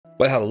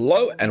Well,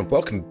 hello and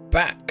welcome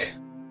back.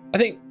 I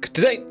think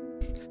today,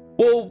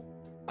 well,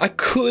 I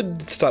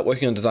could start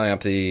working on designing up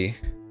the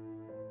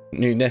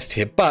new nest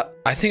here, but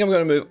I think I'm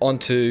going to move on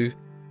to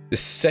the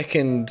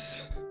second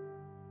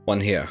one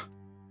here,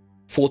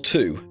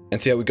 4-2, and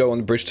see how we go on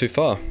the bridge too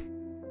far.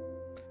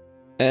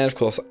 And of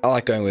course, I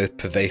like going with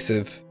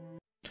pervasive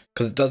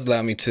because it does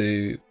allow me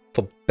to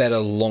for better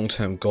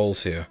long-term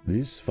goals here.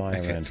 This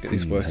fire let's ant get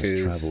these queen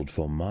workers has traveled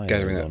for miles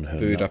gathering on that her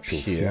food up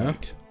natural here.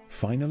 flight,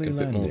 finally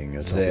landing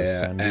atop a there,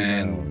 sandy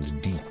and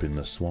mound deep in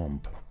the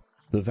swamp.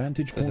 The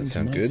vantage does that point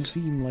sound might good?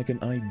 seem like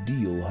an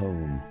ideal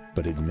home,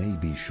 but it may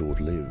be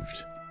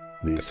short-lived.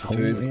 This some whole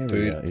food,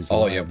 area is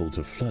Oh, liable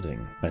to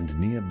flooding, and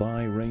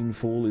nearby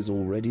rainfall is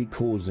already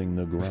causing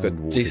the We've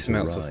groundwater got decent to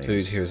amounts rise. of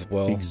food here as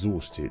well.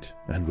 Exhausted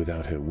and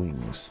without her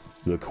wings,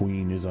 the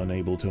queen is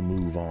unable to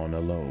move on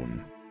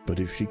alone. But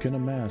if she can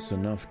amass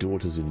enough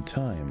daughters in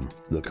time,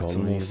 the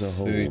colony as a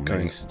whole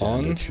may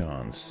stand a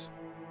chance.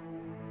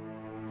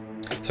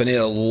 So I need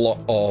a lot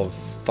of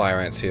fire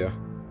ants here.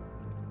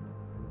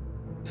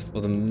 So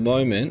for the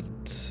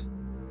moment,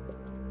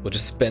 we'll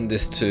just spend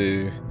this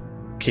to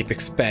keep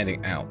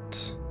expanding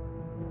out.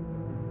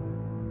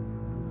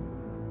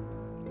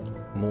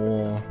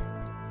 More.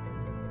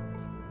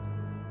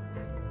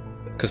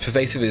 Because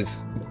pervasive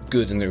is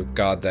good in the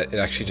regard that it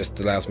actually just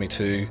allows me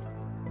to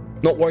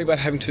not worry about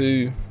having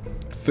to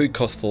food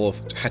cost for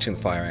hatching the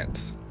fire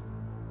ants.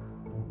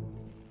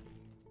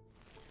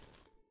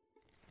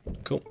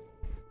 Cool.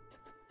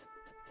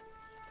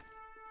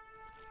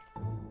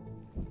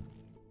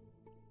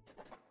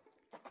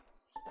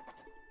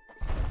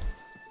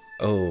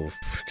 Oh, you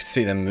can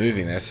see them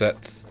moving there, so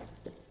that's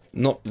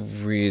not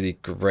really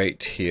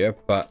great here,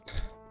 but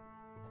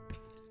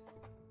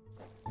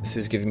this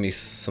is giving me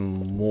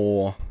some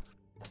more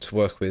to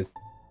work with.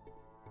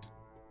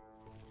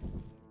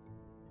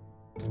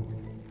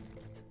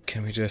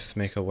 Can we just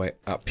make our way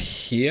up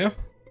here?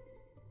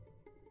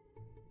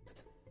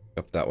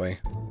 Up that way.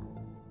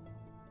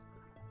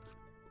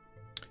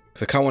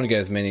 Because I kind of want to get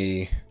as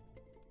many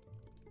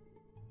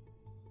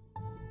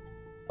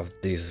of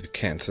these as we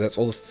can. So that's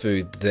all the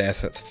food there,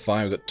 so that's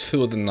fine. We've got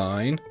 2 of the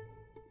 9.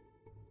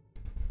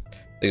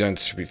 They're going to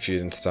distribute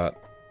food and start...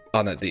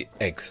 Oh no, the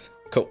eggs.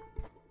 Cool.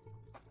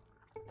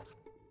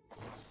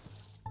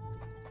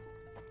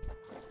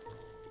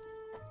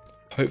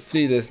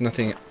 Hopefully there's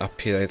nothing up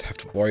here they'd have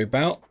to worry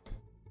about.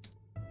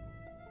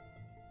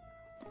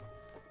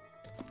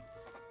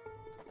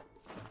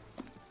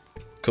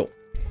 Cool.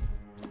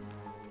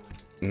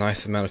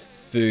 Nice amount of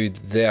food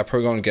there. I'm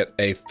probably going to get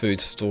a food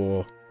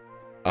store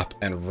up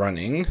and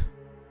running.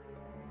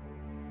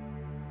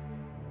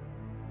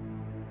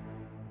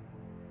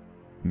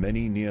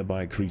 Many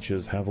nearby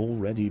creatures have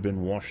already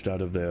been washed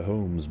out of their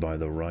homes by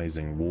the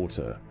rising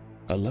water.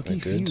 A lucky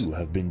few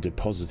have been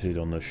deposited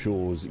on the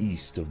shores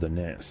east of the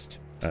nest.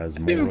 As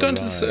more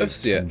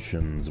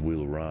tensions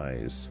will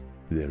rise,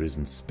 there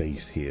isn't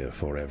space here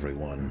for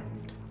everyone.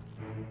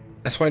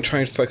 That's why I'm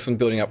trying to focus on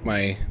building up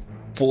my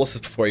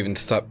forces before I even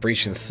start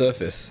breaching the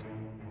surface.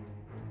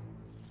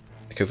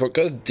 Okay, we've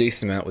got a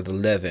decent amount with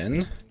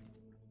 11.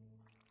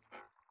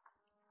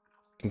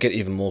 Can get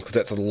even more because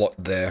that's a lot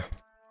there.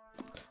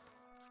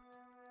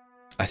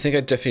 I think I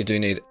definitely do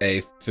need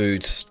a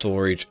food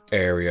storage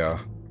area.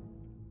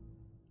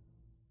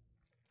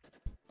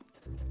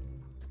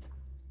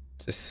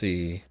 To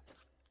see,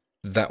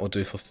 that will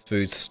do for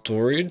food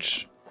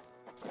storage.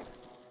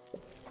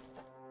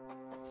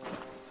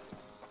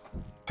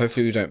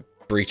 Hopefully we don't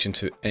breach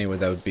into anywhere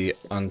that would be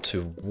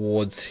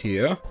untowards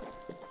here.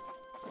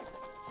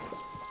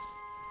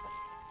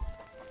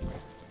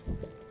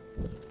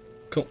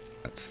 Cool,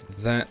 that's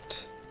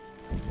that.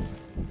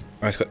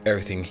 Alright, it's got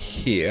everything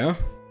here.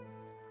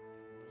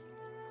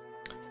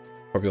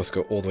 Probably also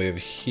go all the way over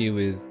here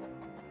with...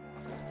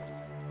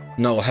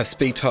 No, I'll have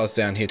speed tiles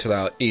down here to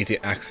allow easier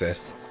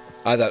access.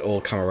 Either that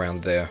or come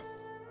around there.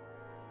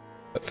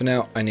 But for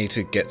now, I need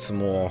to get some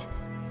more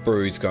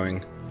brews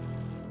going.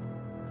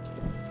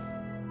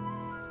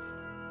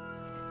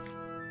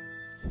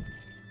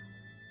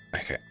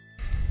 Okay.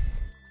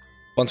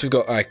 Once we've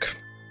got like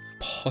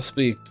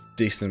possibly a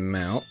decent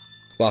amount,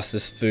 plus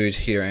this food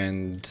here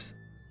and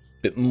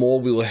a bit more,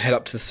 we will head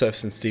up to the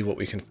surface and see what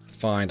we can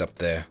find up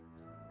there.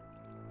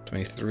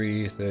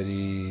 23,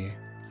 30...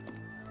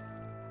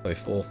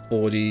 34,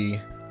 40.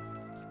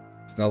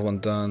 There's another one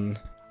done.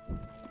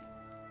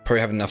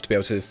 Probably have enough to be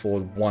able to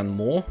afford one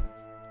more.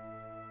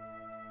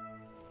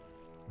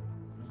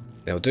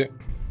 That'll do.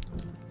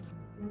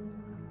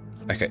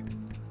 Okay.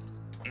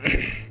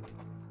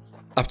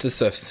 Up to the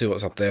surface, see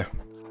what's up there.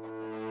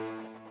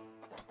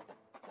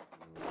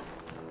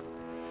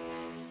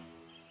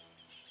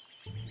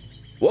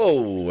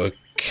 Whoa,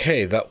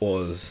 okay, that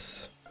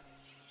was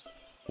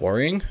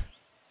worrying.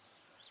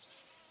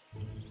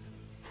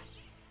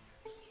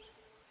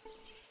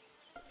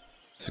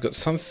 So we've got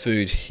some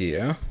food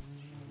here.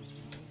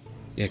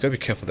 Yeah, gotta be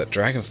careful of that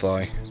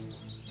dragonfly.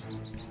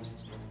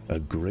 A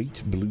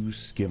great blue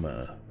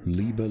skimmer,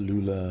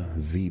 Libellula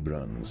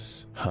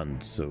vibrans,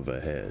 hunts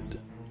overhead.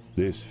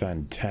 This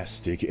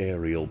fantastic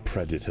aerial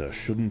predator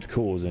shouldn't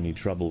cause any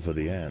trouble for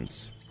the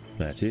ants.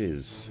 That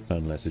is,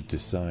 unless it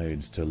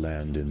decides to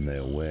land in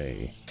their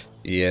way.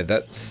 Yeah,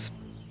 that's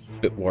a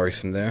bit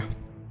worrisome there.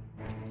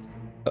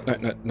 Oh,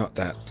 no, not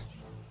that.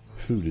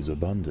 Food is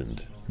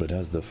abundant, but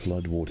as the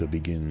floodwater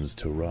begins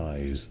to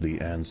rise, the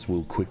ants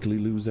will quickly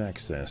lose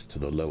access to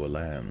the lower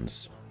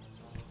lands.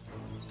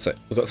 So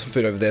we've got some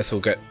food over there, so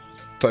we'll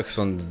focus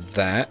on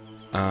that.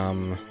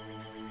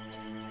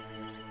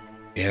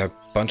 Yeah, a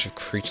bunch of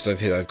creatures over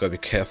here that I've got to be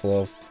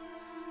careful of.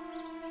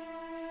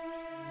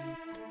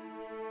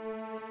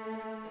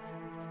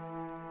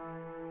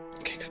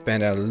 Okay,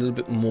 expand out a little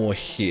bit more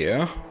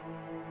here.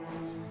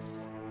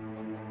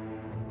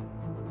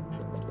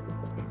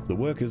 The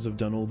workers have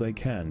done all they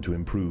can to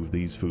improve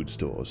these food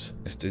stores.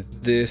 Let's do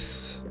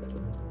this.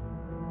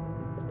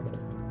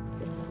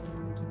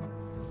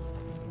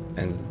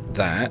 And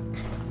that.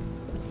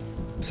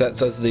 So that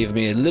does leave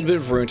me a little bit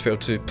of room to be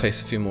able to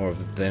place a few more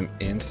of them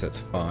in, so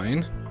that's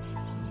fine.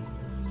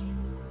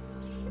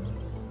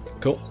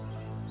 Cool.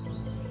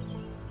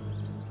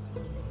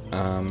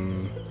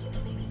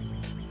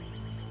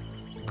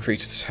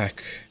 Creature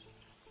attack.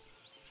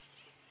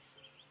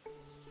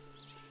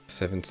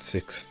 7,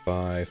 6,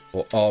 5,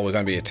 4. Oh, we're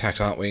going to be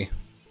attacked, aren't we?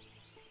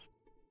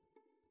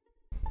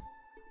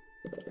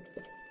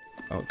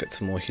 I'll get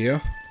some more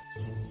here.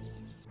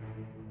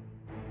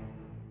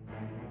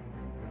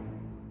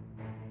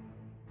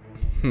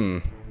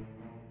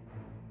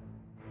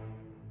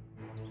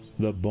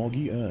 The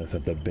boggy earth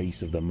at the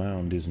base of the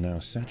mound is now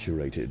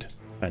saturated,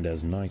 and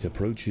as night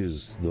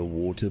approaches, the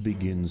water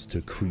begins to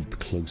creep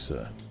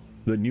closer.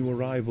 The new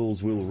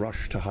arrivals will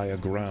rush to higher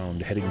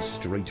ground, heading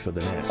straight for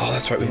the nest. Oh,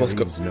 that's right, we've also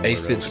got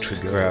aphids which we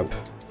can grab.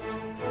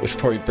 Which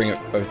will probably bring it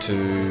over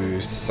to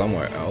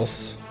somewhere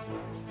else.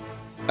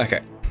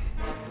 Okay.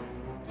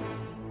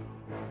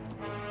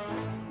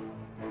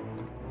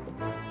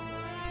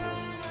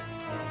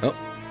 Oh.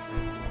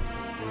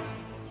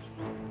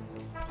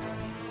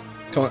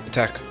 Come on,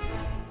 attack.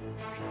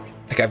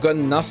 Okay, I've got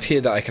enough here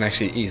that I can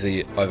actually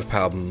easily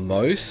overpower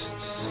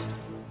most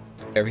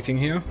everything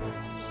here.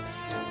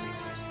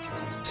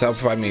 So that'll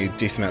provide me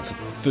decent amounts of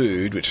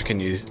food, which I can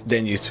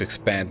then use to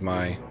expand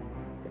my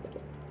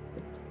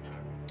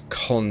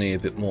colony a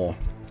bit more.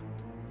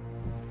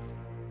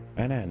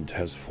 An ant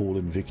has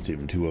fallen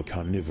victim to a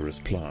carnivorous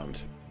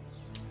plant.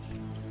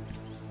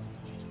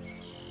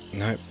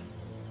 Nope.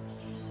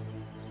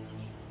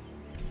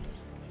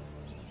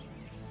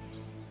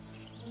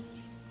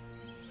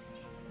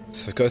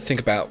 So I've got to think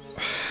about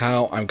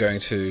how I'm going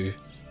to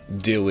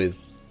deal with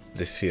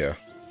this here.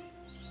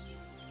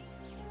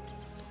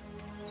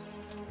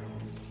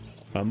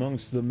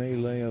 Amongst the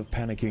melee of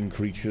panicking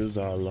creatures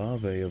are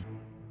larvae of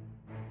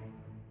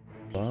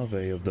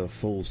the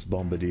false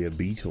bombardier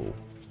beetle.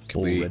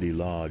 Already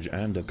large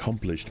and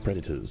accomplished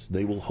predators,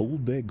 they will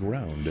hold their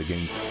ground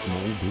against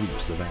small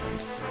groups of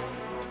ants.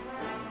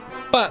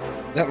 But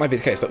that might be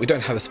the case, but we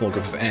don't have a small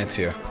group of ants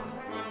here.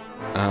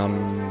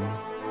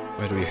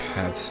 Where do we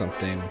have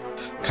something?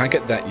 Can't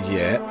get that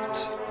yet.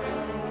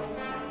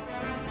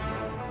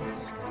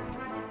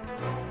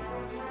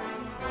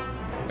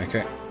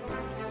 Okay.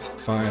 Let's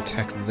fire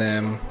attack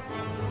them.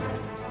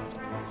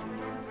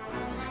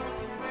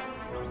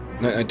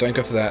 No, don't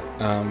go for that.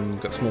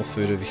 Got some more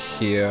food over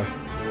here.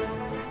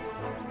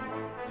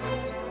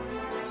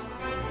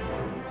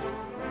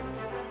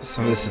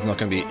 Some of this is not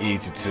going to be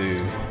easy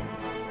to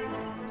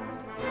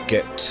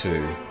get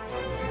to.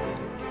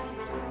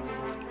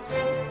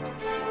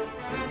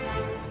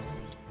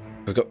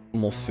 We've got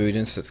more food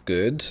in, so that's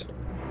good.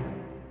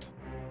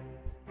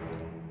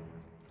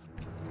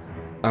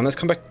 Let's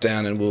come back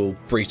down and we'll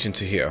breach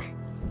into here.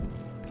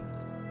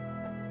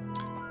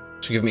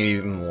 Should give me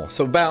even more.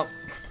 So about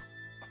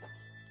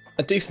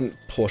a decent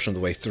portion of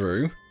the way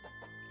through.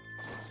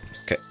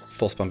 Okay,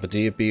 false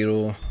bombardier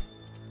beetle.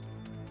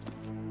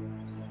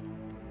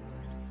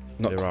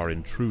 There are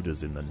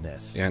intruders in the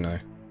nest. Yeah, I know.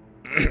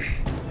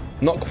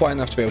 Not quite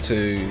enough to be able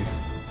to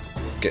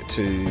get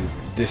to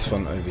this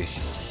one over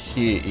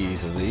here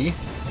easily.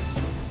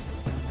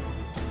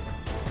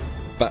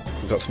 But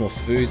we've got some more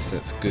food, so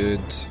that's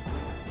good.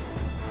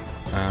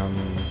 Now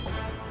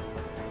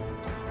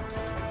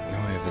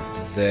over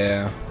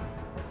there.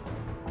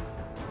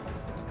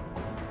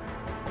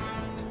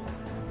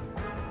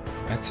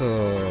 That's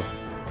a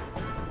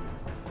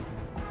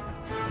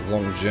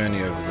long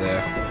journey over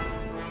there.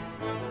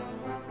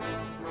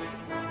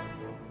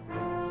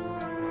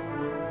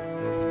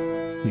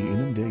 The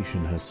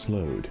inundation has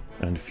slowed,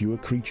 and fewer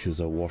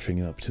creatures are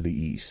washing up to the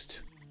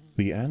east.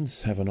 The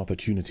ants have an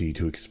opportunity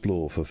to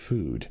explore for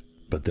food,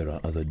 but there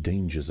are other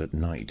dangers at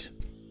night.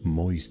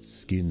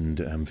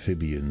 Moist-skinned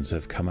amphibians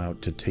have come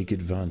out to take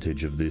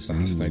advantage of this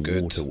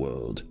new water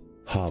world,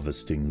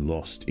 harvesting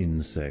lost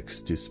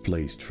insects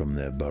displaced from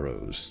their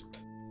burrows.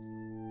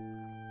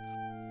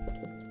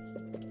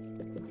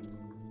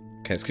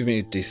 Okay, it's giving me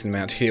a decent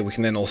amount here. We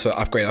can then also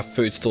upgrade our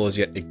food stores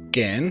yet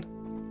again.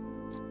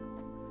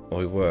 While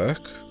we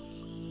work.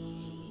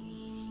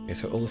 Okay,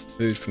 so all the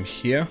food from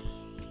here.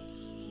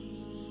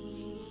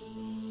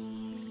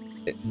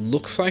 It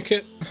looks like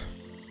it.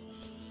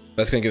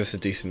 That's going to give us a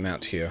decent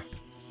amount here.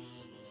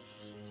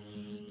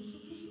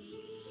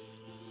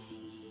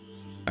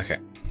 Okay.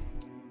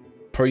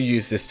 Probably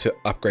use this to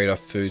upgrade our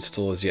food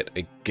stores yet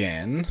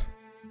again.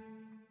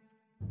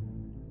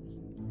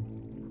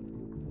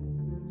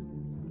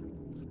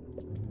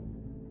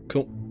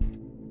 Cool.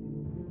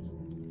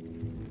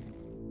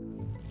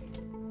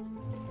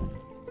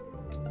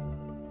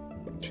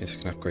 Which means I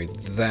can upgrade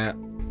that.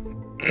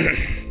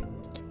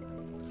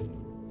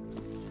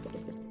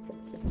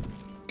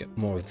 Get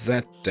more of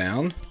that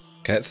down.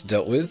 Okay, that's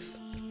dealt with.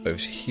 Over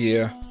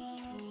here.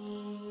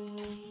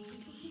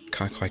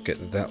 Can't quite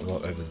get that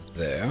lot over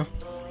there.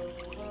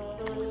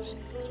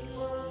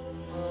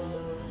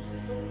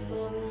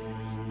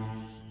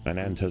 An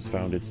ant has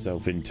found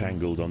itself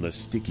entangled on the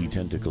sticky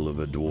tentacle of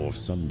a dwarf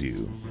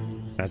sundew.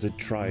 As it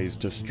tries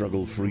to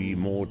struggle free,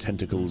 more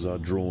tentacles are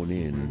drawn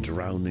in,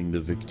 drowning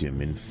the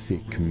victim in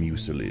thick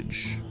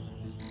mucilage.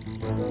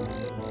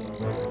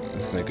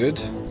 That's no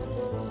good.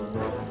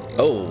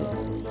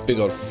 Oh, big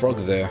old frog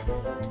there.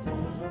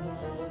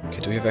 Okay,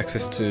 do we have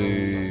access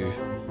to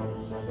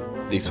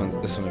these ones?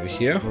 This one over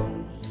here?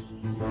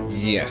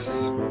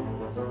 Yes.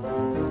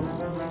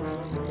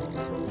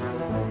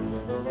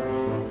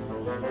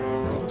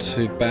 It's not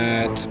too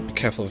bad. Be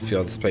careful of a few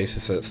other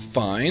spaces, so it's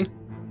fine.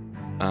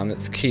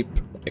 Let's keep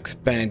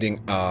expanding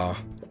our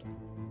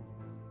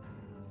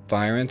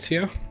fireants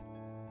here.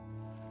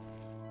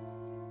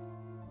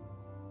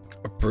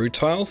 Our brood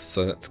tiles,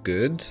 so that's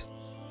good.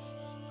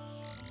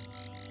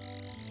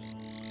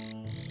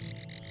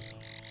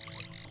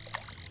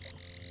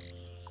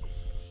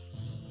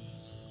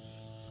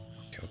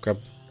 Grab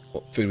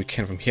what food we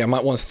can from here. I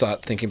might want to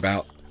start thinking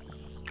about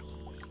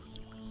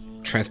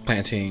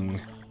transplanting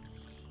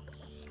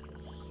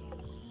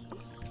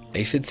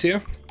aphids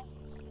here.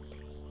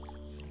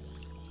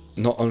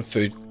 Not on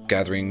food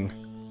gathering,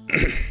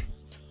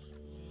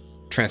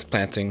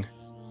 transplanting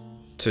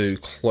to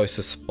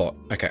closest spot.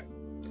 Okay.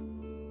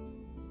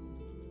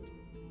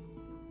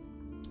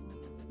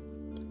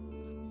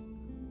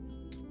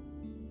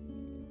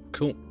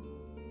 Cool.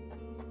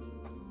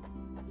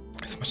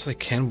 As much as I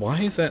can.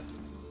 Why is that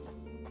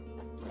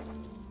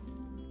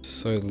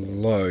so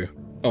low?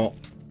 Oh.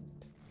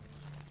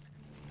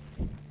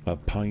 A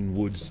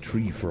Pinewood's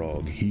tree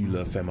frog,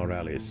 Gila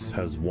femoralis,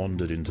 has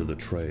wandered into the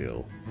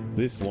trail.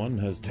 This one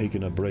has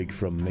taken a break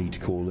from mate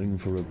calling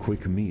for a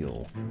quick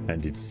meal,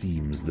 and it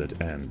seems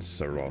that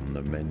ants are on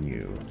the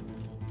menu.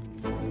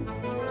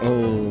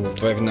 Oh,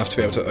 do I have enough to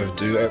be able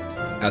to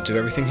outdo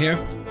everything here?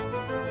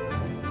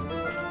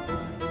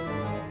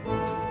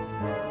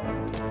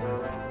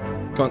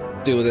 Come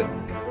on, deal with it.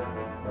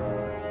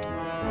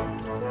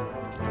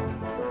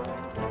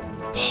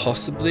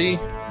 Possibly.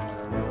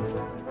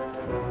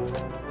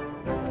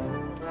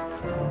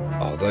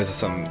 Oh, those are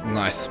some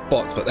nice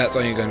spots, but that's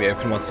only going to be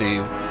open once the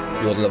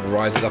water level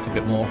rises up a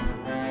bit more.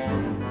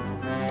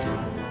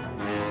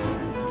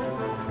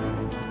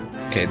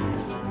 Okay,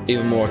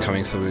 even more are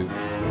coming, so we're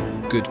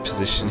in good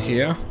position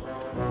here.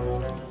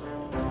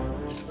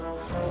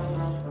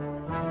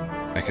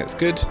 Okay, that's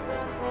good.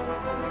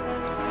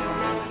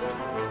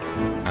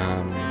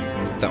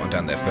 That one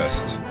down there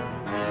first.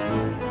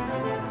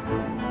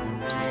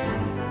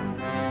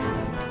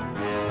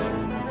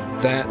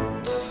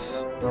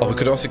 That's... Oh, we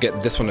could also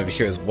get this one over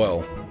here as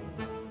well.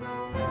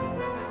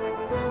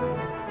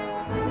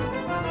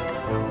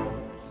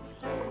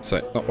 So,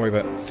 not worry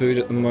about food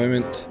at the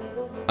moment.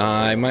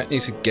 I might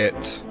need to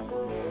get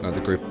another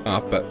group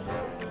up, but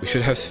we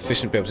should have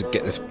sufficient to be able to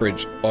get this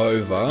bridge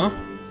over.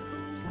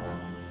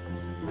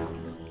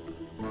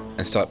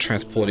 And start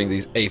transporting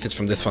these aphids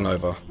from this one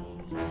over.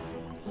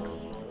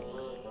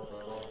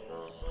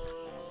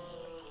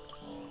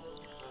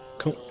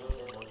 Cool.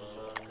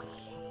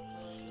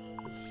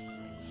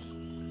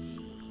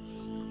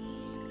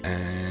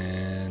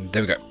 And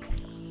there we go.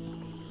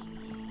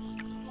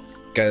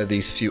 Gather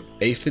these few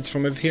aphids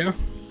from over here.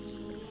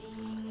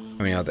 How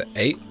many are there?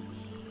 8.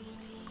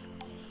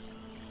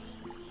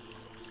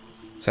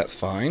 So that's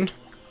fine.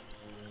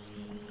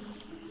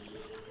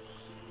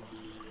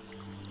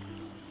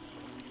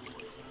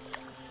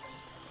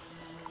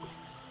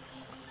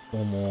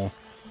 One more.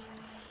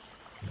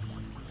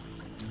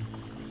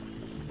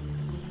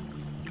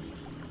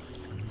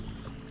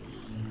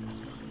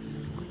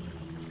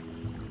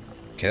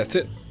 Okay, that's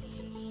it.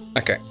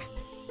 Okay.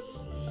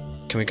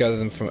 Can we gather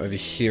them from over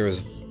here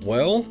as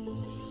well?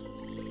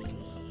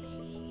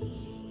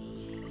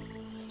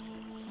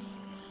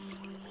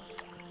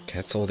 Okay,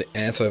 that's all the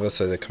ants over,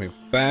 so they're coming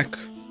back.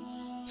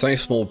 It's only a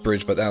small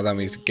bridge, but that'll allow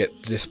me to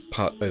get this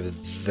part over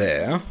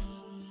there.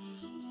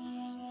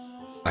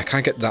 I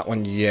can't get that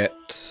one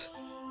yet.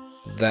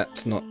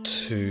 That's not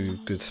too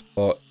good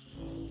spot.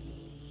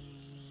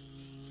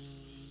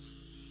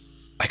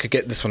 I could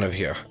get this one over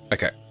here.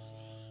 Okay.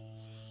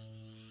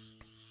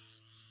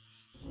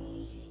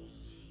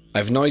 I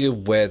have no idea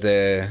where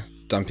they're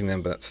dumping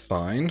them, but that's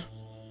fine.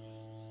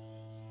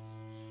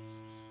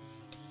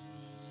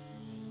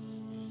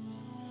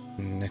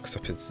 Next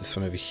up is this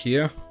one over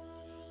here.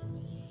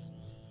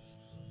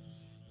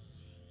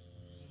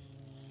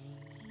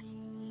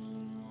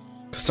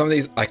 Because some of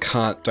these I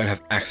don't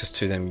have access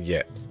to them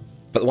yet.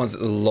 But the ones at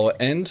the lower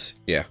end,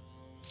 yeah.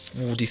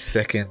 40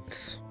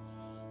 seconds.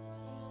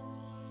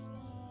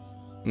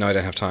 No, I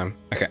don't have time.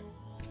 Okay.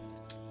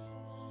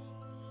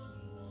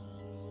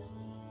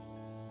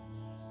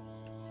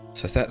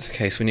 So if that's the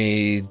case, we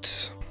need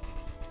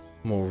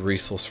more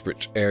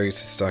resource-rich areas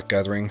to start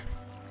gathering.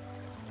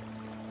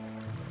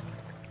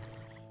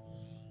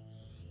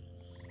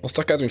 I'll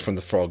start gathering from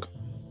the frog.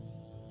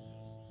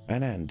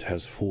 An ant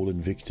has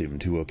fallen victim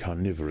to a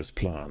carnivorous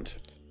plant.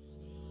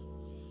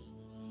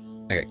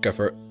 Okay, go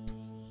for it.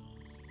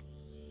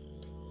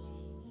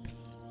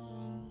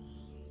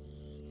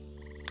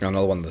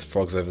 Another one of the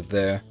frogs over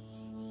there.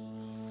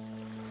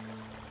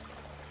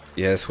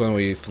 Yeah, this one will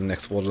be for the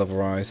next water level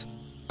rise.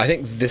 I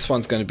think this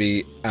one's going to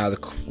be out of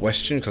the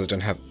question because I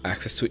don't have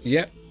access to it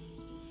yet.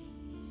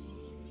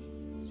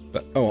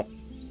 But, oh well.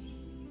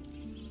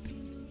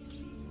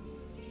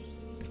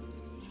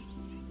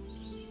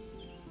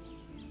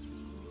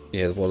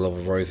 Yeah, the water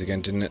level rose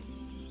again, didn't it?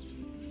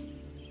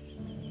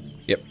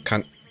 Yep,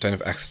 don't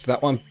have access to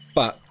that one,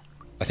 but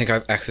I think I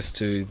have access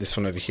to this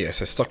one over here.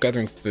 So stop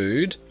gathering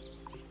food.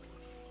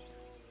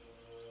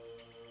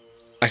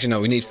 Actually,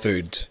 no, we need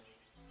food.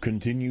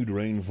 Continued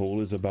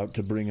rainfall is about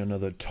to bring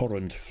another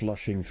torrent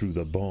flushing through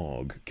the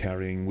bog,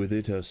 carrying with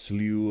it a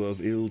slew of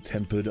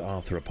ill-tempered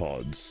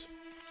arthropods.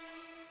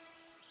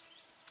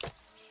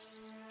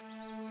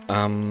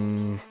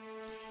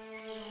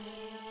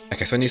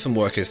 Okay, so I need some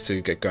workers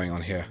to get going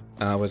on here.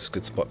 Where's a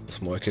good spot for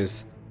some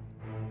workers?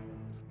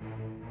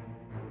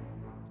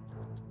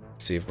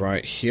 Let's see,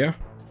 right here.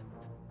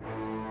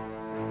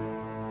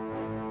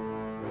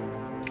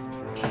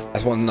 I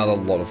just want another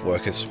lot of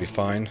workers to be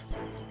fine.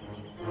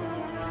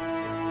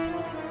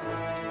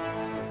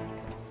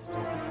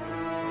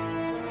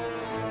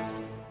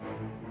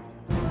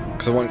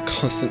 Because I want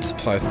constant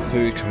supply of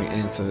food coming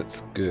in, so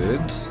it's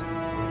good.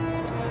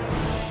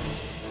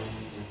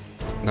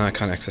 No, I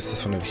can't access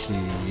this one over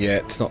here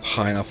yet. It's not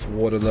high enough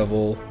water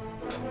level.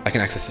 I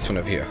can access this one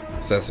over here.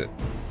 So that's it.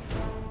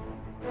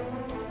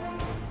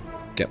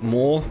 Get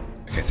more.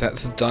 Okay, so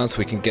that's done, so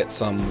we can get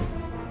some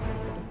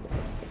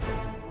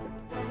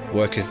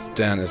workers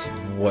down as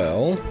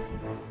well.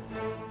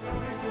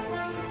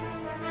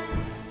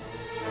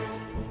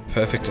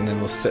 Perfect, and then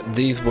we'll set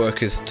these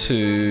workers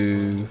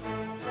to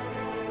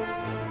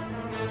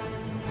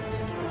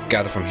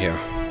gather from here.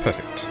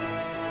 Perfect.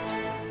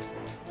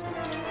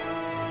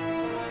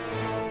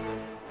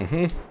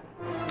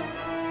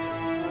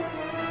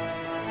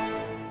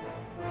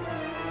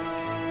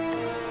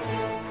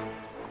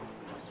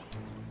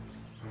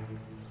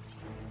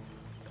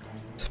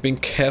 So being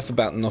careful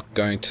about not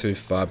going too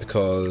far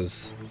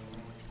because,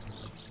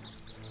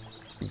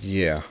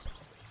 yeah.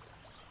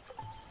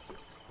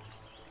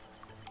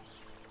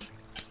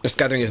 Just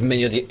gathering as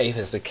many of the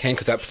aphids as I can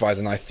because that provides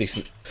a nice,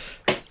 decent,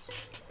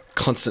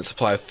 constant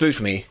supply of food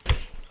for me.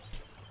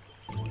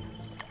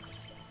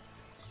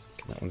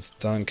 That one's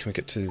done. Can we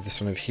get to this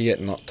one over here?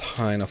 Not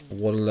high enough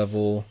water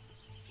level.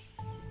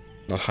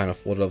 Not high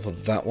enough water level.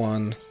 That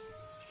one.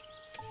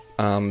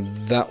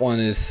 That one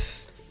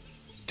is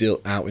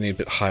still out. We need a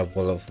bit higher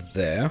water level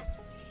there.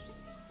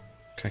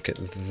 Can't get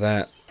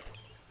that.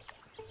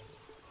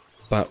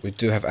 But we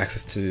do have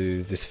access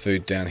to this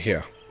food down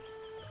here.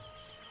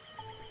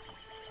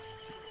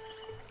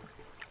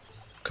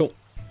 Cool.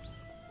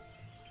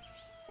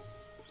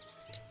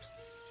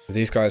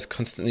 These guys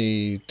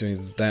constantly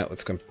doing that.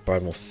 Let's go and buy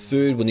more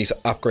food. We'll need to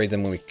upgrade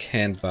them when we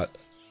can, but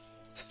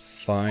it's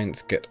fine.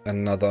 Let's get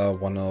another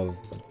one of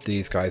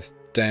these guys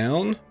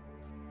down.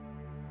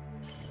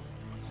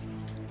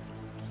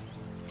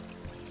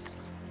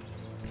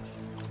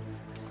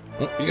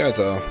 Oh, you guys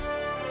are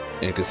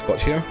in a good spot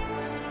here.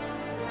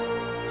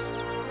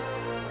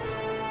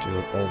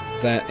 Do all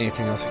that.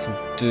 Anything else I can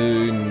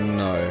do?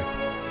 No.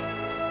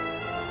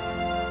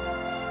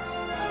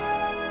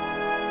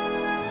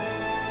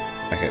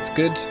 Okay, it's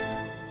good.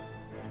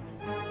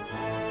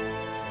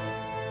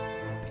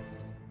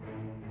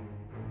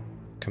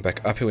 Come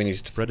back up here, we need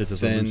to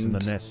Predators are loose in the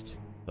nest.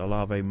 The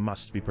larvae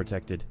must be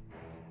protected.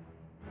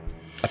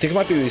 I think it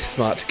might be really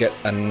smart to get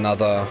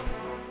another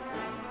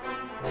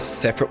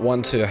separate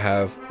one to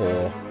have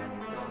for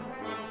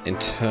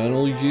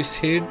internal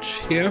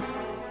usage here.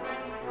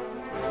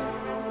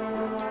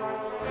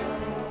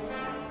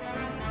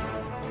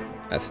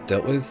 That's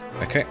dealt with.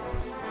 Okay.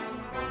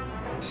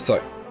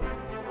 So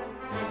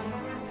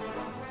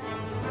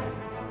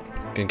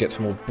gonna get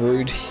some more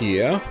brood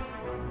here.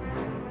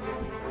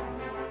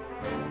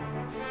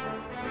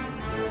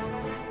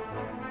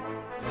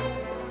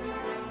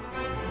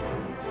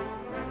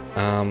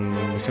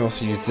 We can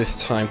also use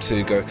this time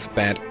to go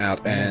expand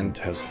out and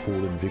has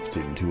fallen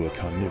victim to a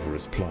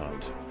carnivorous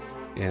plant.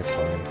 Yeah, it's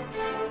fine.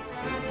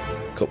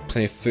 Got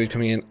plenty of food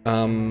coming in.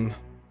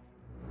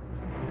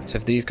 So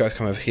if these guys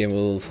come over here,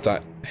 we'll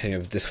start heading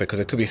over this way because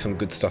there could be some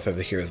good stuff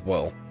over here as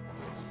well.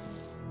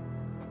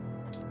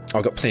 Oh,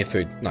 I've got plenty of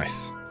food.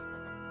 Nice.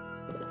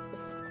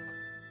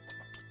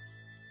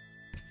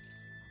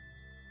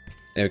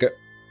 There we go.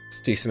 There's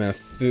a decent amount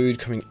of food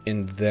coming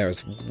in there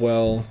as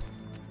well.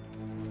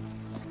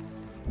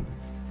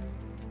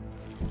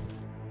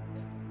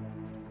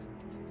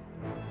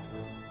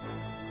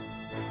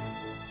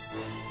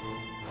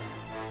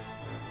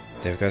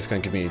 There we go, it's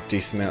going to give me a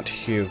decent amount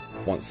here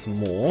once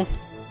more.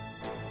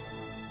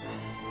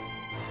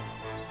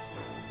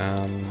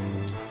 Got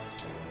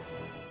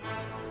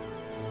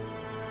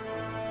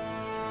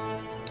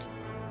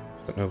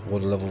no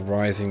water level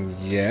rising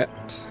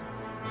yet.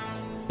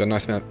 Got a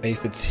nice amount of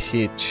aphids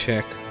here,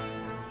 check.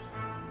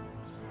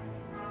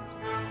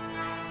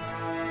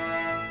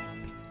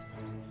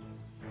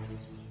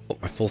 Oh,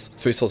 my food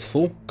source is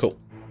full, cool.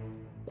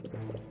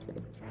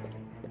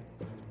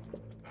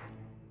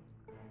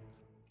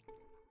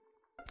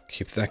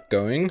 Keep that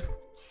going.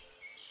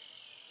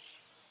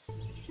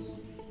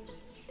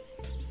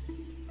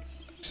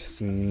 Just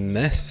a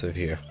mess over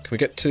here. Can we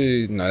get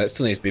to... No, that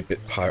still needs to be a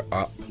bit higher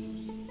up.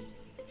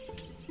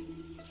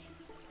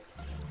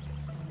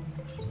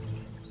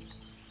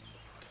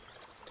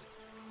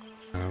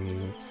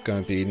 It's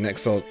going to be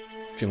next up,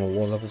 a few more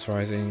water levels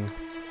rising.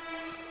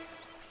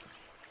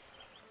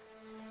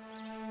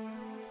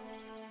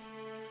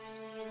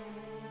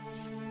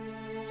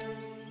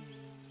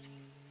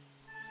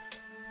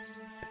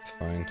 It's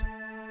fine.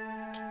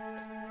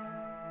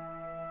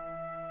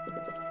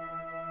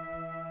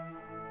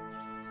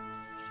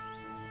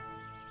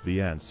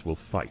 The ants will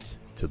fight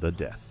to the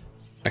death.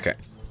 Okay.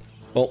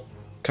 Well,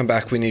 come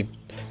back. We need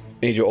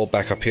you all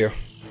back up here.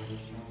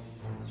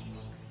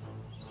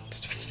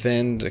 To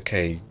defend.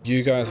 Okay,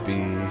 you guys will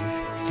be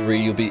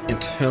 3. You'll be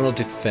internal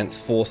defense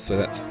force, so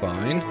that's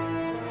fine.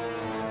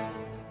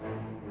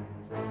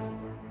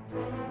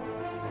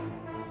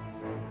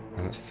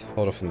 And let's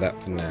hold off on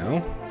that for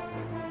now.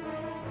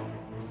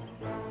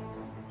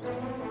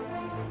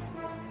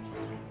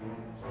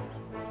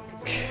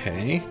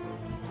 Okay.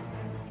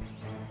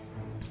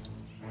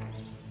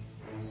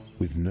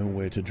 With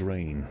nowhere to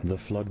drain, the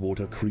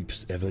floodwater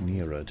creeps ever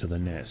nearer to the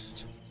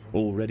nest.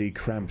 Already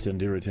cramped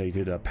and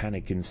irritated, a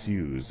panic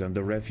ensues, and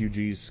the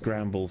refugees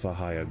scramble for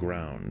higher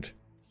ground.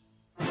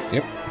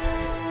 Yep.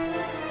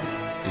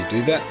 You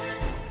do that,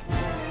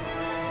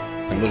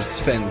 and we'll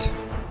just defend.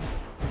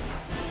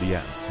 The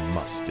ants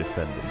must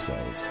defend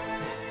themselves.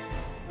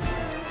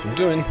 That's what I'm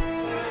doing.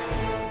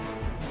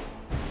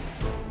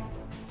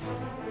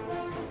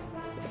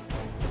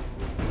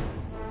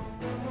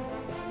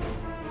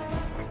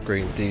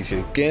 Upgrade these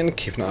here again,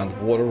 keep an eye on the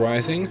water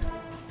rising.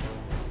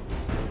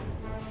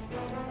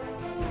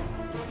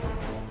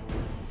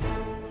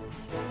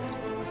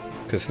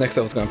 Because next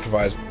level is going to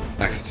provide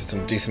access to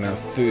some decent amount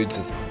of foods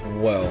as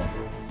well.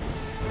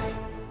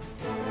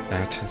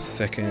 10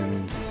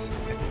 seconds.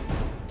 I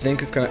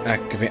think it's going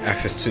to give me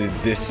access to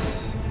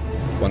this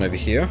one over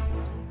here.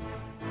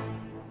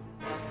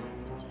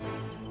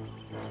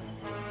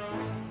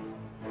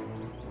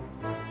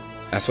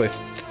 That's why I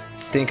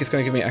think it's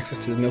going to give me access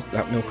to the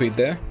that milkweed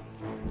there.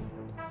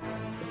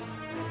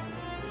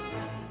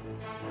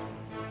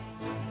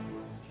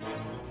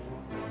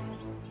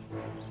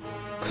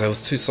 Because I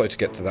was too slow to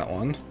get to that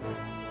one.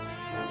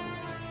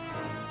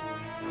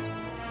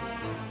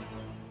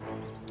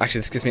 Actually,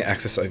 this gives me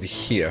access over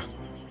here.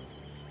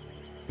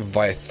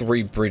 Via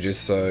 3 bridges,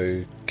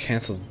 so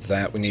cancel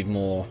that. We need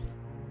more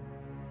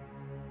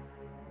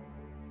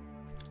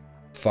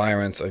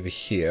fireants over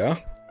here.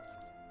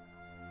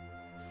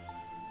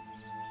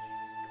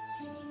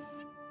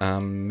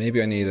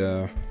 Maybe I need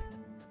a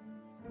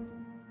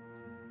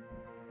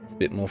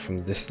bit more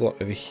from this lot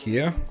over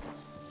here.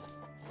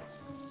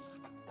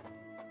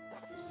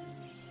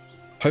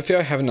 Hopefully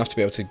I have enough to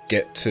be able to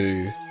get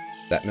to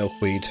that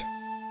milkweed.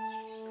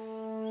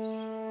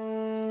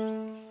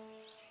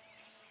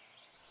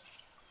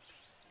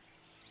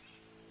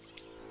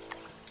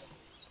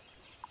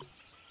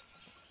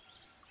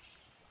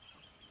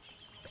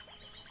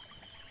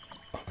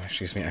 Oh, that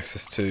actually gives me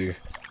access to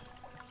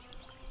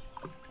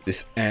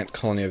this ant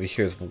colony over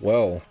here as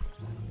well.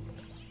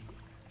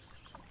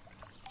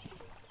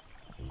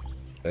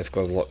 That's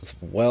got a lot as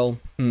well.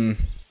 There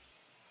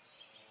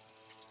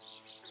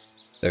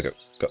we go.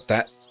 Got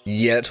that.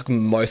 Yeah, it took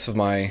most of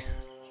my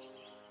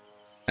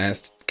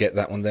ants to get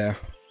that one there.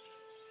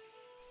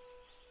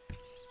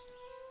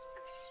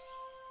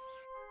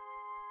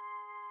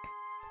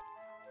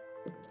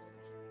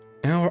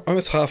 Now we're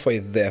almost halfway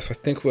there, so I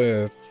think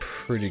we're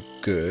pretty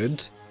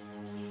good.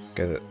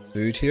 Get that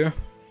food here.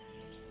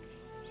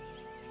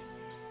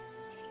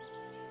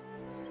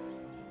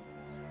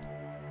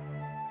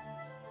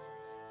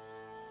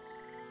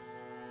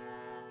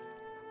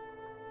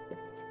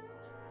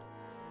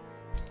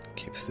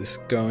 Keeps this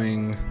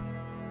going.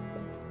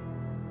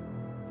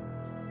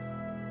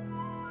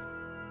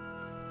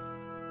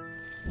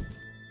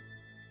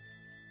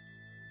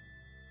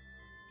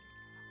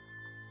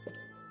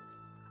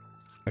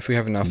 If we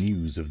have enough.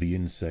 News of the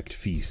insect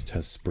feast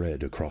has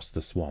spread across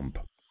the swamp.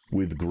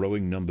 With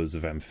growing numbers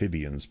of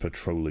amphibians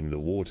patrolling the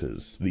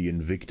waters, the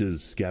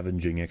Invicta's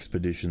scavenging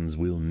expeditions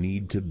will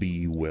need to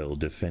be well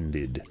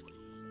defended.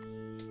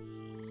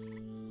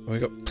 We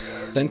got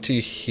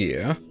plenty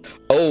here.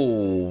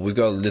 Oh, we've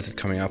got a lizard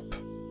coming up.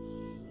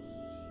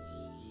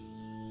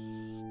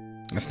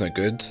 That's no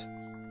good.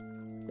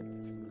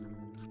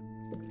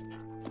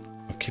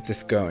 I'll keep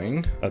this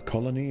going. A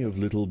colony of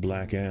little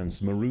black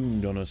ants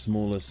marooned on a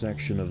smaller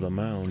section of the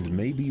mound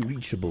may be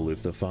reachable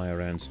if the fire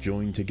ants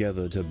join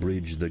together to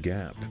bridge the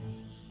gap.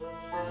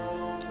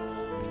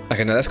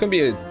 Okay, now that's going to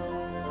be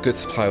a good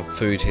supply of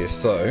food here,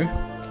 so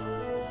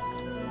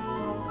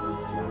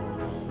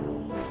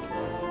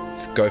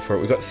let's go for it.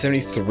 We've got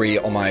 73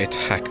 on my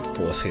attack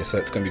force here, so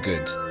that's going to be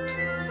good.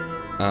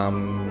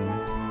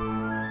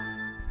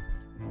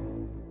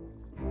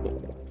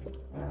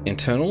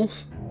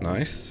 Internals,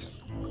 nice.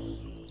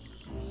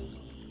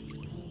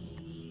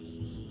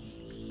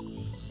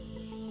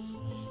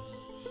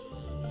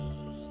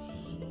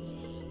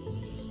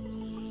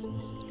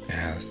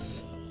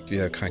 Yes,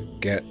 yeah, I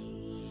can't get.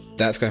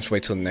 That's going to have to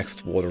wait till the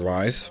next water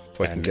rise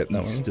before I can get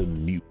that one.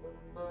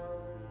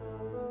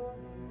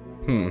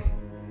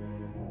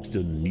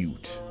 Eastern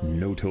newt,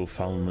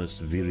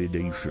 Notophalmus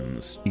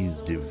viridations,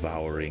 is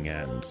devouring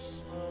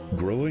ants.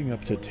 Growing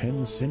up to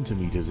 10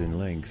 centimeters in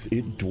length,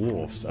 it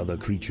dwarfs other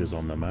creatures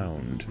on the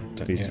mound.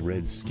 Its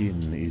red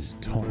skin is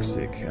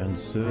toxic and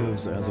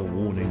serves as a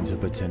warning to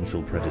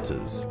potential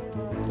predators.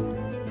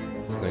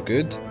 It's no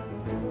good.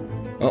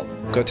 Oh,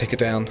 gotta take it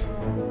down.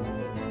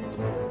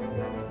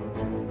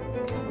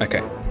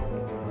 Okay.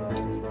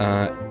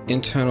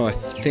 Internal, I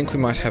think we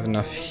might have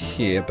enough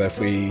here, but if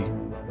we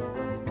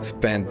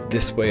expand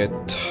this way a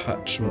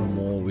touch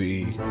more,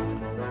 we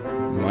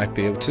might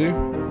be able to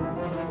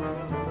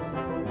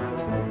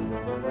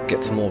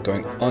get some more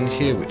going on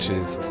here, which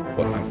is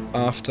what I'm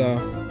after.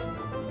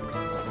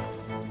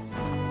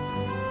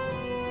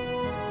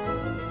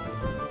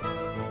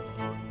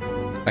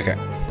 Okay.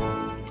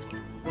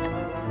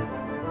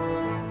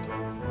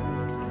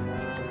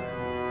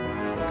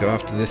 Let's go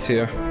after this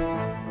here.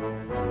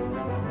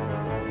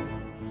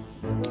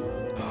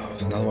 Oh,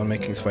 there's another one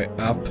making its way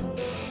up.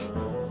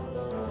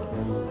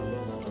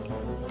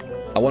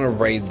 I want to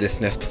raid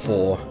this nest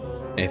before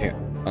anything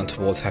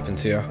untoward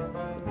happens here.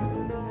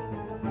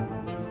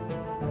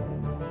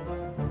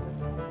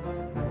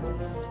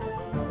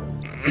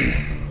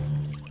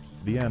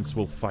 The ants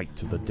will fight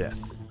to the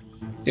death.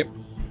 Yep.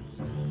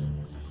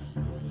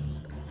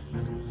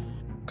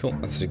 Cool,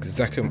 that's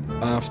exactly what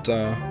I'm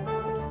after.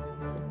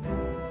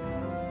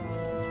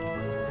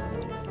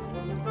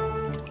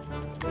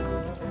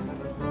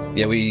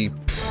 Yeah, we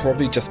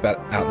probably just about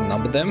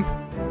outnumber them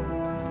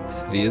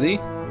severely.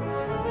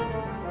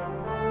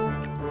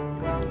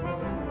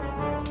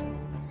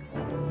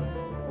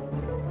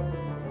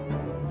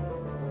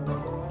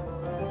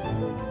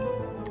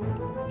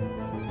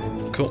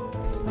 Cool.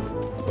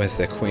 Where's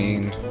their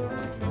queen?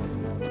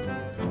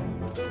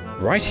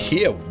 Right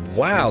here.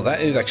 Wow,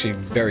 that is actually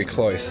very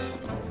close.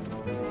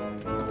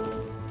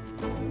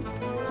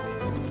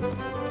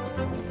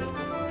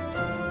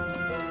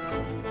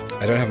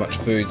 I don't have much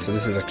food, so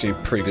this is actually a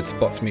pretty good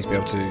spot for me to be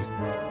able to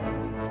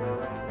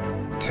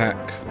attack.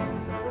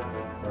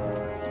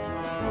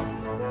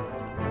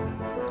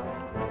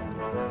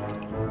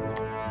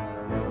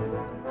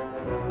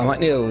 I might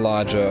need a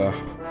larger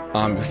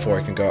army before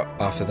I can go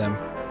after them.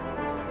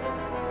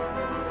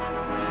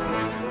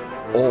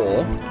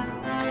 Or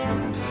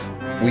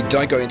we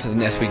don't go into the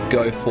nest, we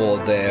go for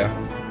their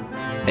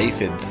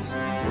aphids.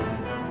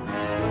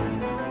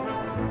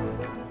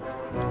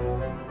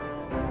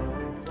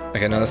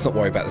 Okay, no, let's not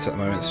worry about this at the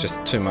moment, it's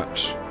just too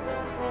much.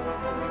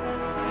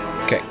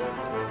 Okay.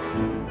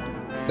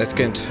 Let's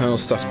get internal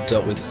stuff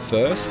dealt with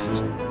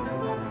first.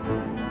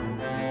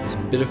 There's a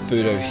bit of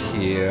food over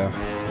here.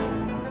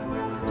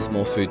 Some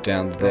more food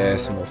down there,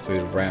 some more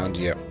food around,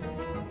 yep.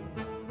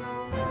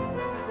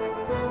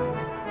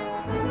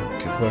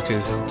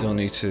 Workers still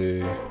need to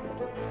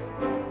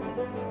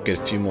get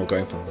a few more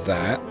going for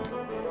that.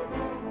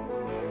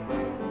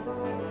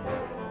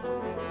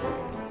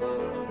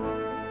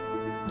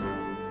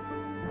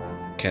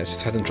 Okay, let's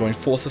just have them join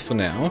forces for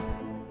now.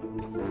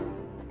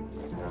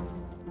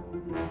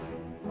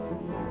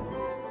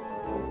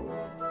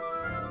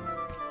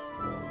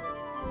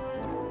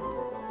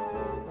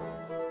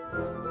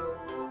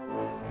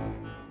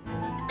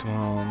 Come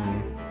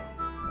on.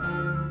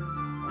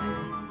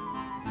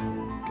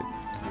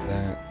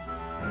 That.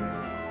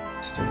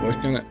 Still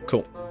working on it.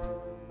 Cool.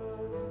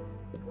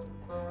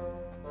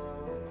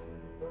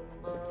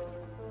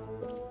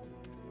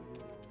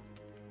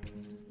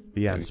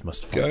 The ants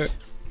must fight.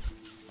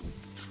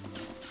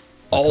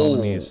 The Oh!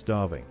 colony is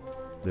starving.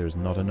 There's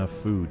not enough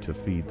food to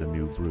feed the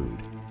new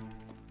brood.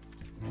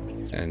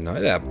 I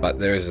know that, but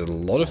there is a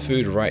lot of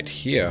food right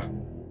here.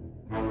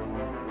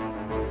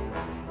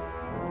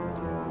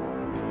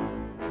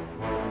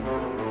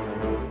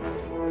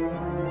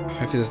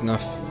 Hopefully there's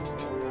enough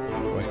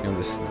working on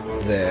this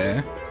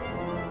there.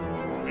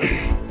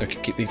 I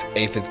can keep these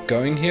aphids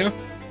going here.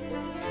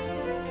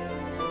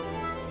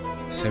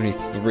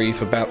 73,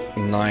 so about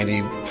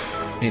 90.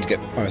 Need to get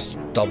almost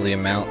double the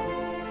amount.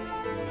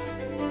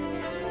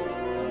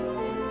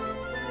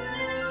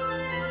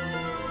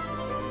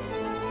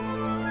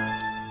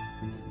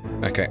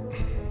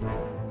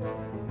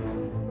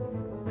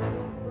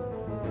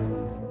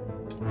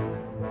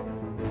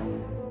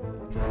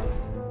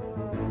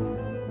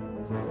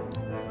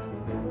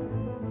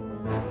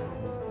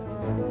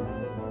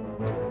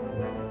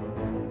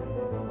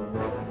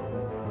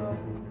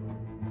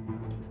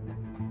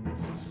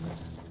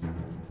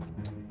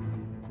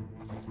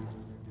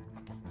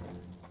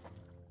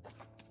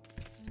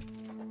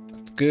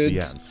 Good. The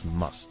ants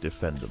must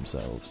defend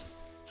themselves.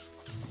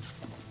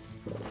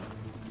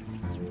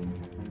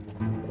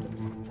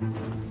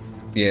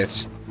 Yeah, it's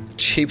just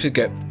cheap to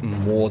get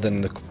more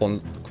than the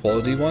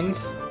quality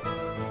ones.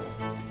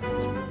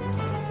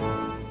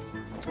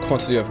 It's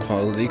quantity of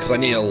quality, because I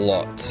need a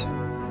lot.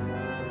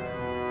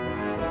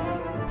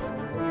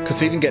 Because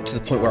to even get to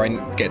the point where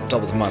I get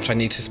double as much, I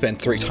need to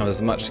spend 3 times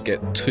as much to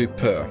get 2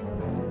 per.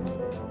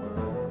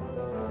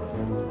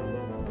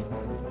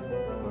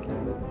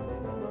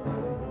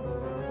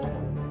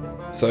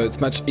 So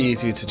it's much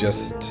easier to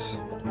just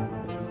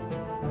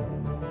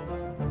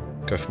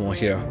go for more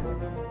here.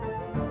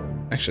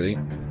 Actually,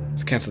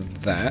 let's cancel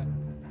that.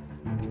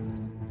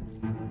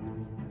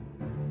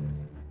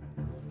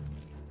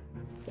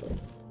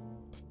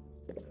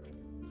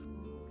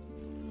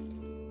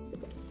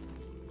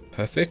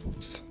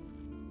 Perfect.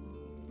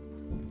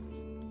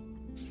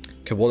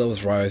 Okay, what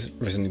levels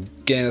risen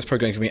again? That's probably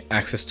going to give me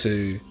access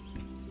to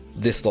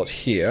this lot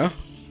here.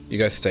 You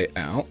guys stay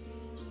out.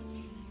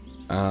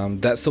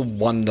 That's the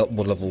one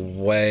level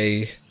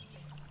away.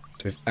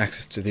 Do we have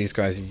access to these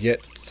guys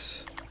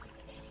yet?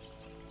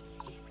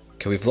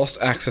 Okay, we've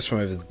lost access from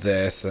over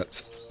there, so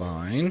that's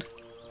fine.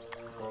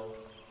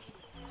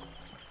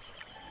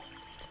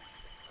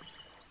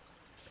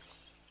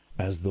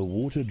 As the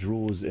water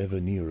draws ever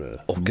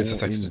nearer, Oh, gives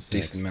us more access to a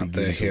decent amount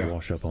there begin to here.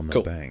 wash up on the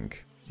Cool.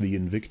 bank. The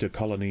Invicta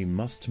colony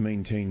must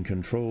maintain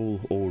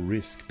control or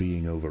risk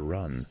being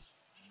overrun.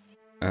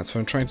 That's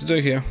what I'm trying to do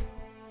here.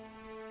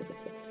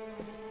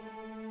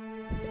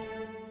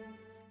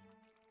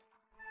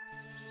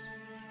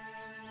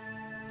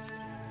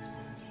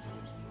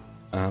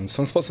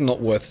 Some spots are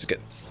not worth to get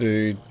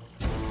food.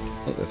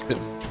 Oh, there's a bit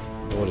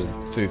of water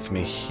food for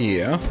me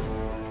here.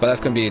 But that's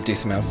going to be a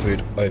decent amount of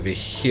food over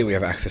here we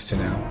have access to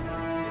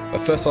now. But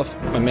first off,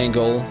 my main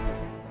goal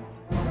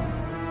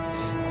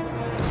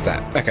is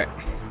that. Okay.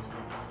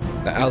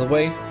 That out of the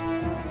way.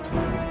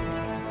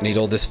 Need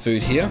all this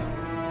food here.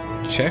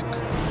 Check.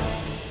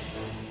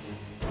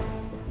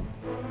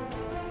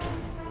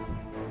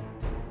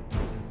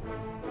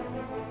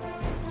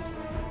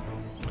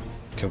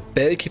 Okay, we're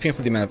barely keeping up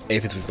with the amount of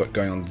aphids we've got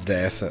going on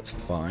there, so that's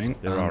fine.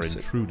 There are So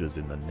intruders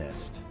in the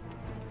nest.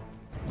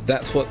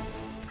 that's what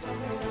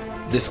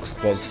this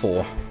was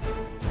for.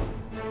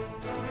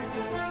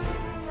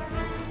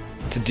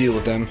 To deal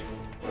with them.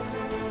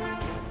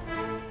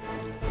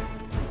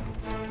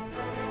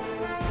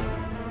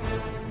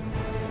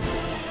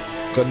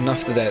 Got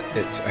enough that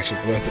it's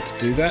actually worth it to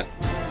do that.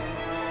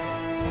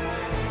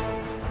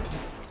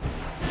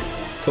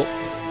 Cool.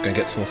 Gonna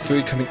get some more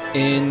food coming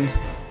in.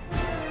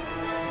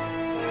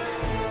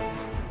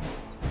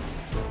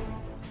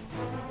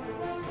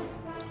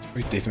 It's a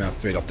pretty decent amount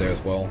of food up there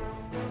as well.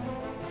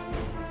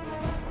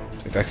 Do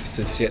we have access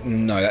to this yet?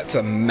 No, that's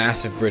a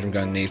massive bridge I'm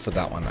going to need for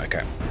that one.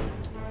 Okay.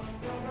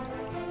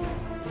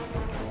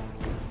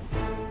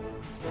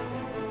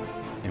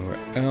 Anywhere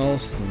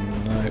else?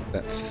 Nope,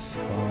 that's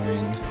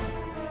fine.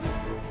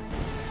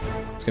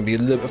 It's going to be a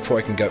little bit before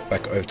I can go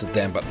back over to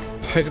them, but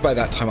hopefully by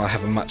that time I'll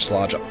have a much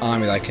larger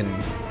army that I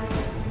can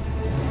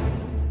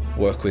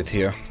work with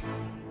here.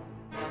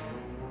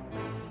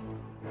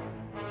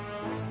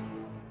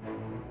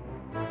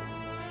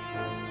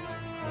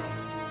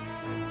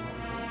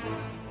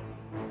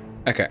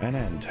 Okay. An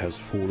ant has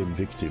fallen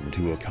victim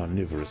to a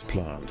carnivorous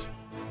plant.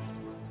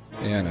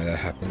 Yeah, I know that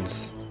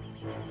happens.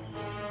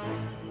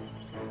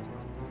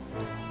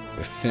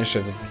 We're finished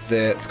over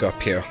there. Let's go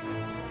up here.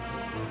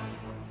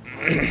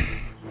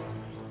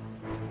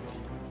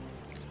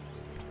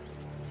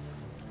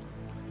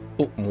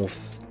 Oh,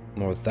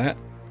 more of that.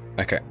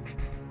 Okay.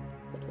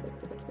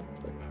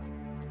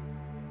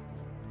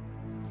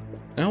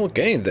 Now we're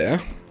getting there.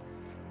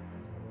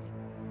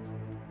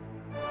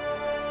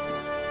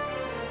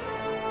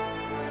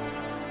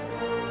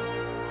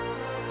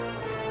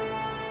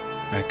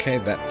 Okay,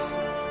 that's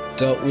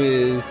dealt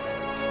with.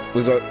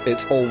 We've got,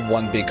 it's all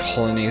one big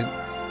colony,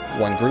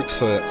 one group,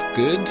 so that's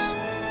good.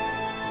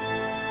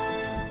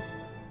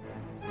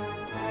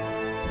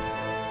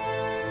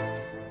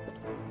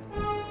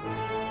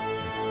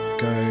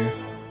 Go a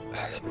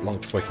little bit longer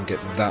before we can get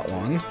that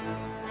one.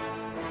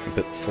 A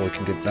bit before we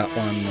can get that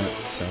one.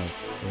 Let's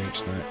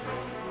reach note.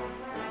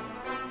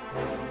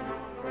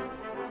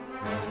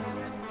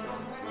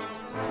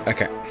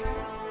 Okay.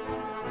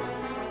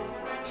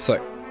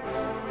 So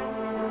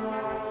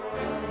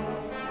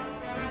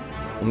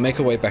we'll make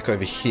our way back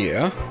over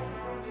here.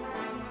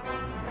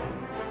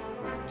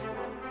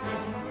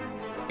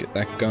 Get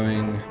that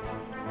going.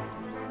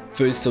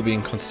 Food's still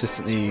being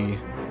consistently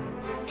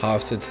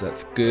harvested, so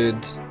that's good.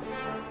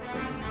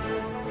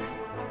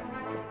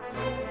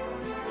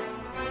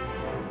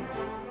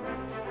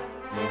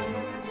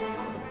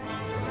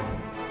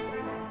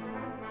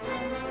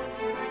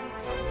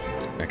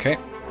 Okay.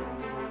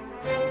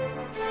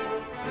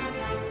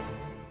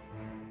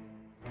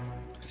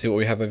 See what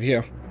we have over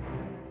here.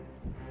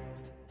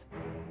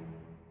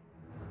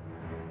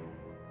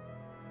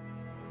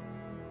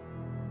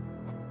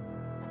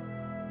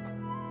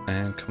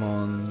 And come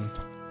on.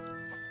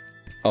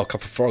 Oh, a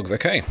couple of frogs,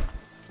 okay.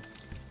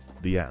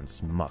 The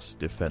ants must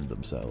defend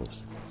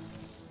themselves.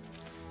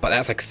 But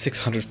that's like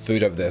 600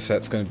 food over there, so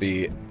that's going to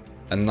be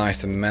a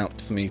nice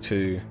amount for me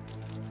to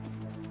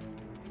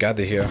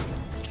gather here.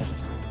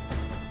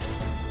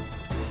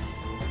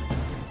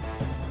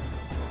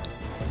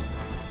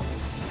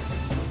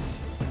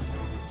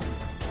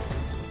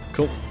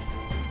 Cool.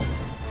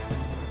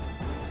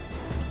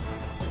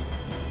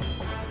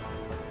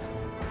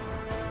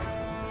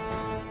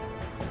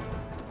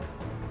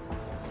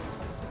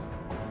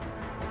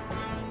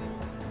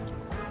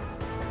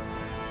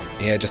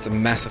 Yeah, just a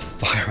massive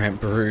fire ant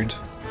brood.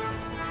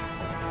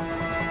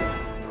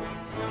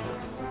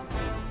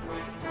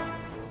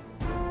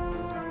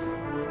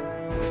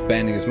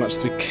 Expanding as much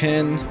as we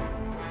can.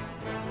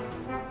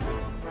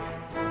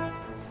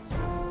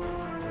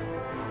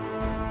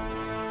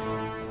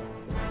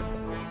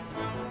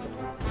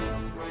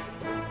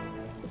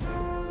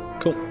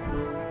 Cool.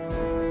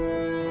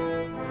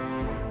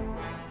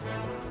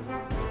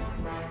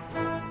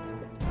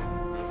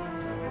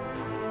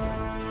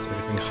 Is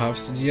everything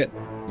harvested yet?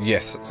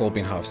 Yes, it's all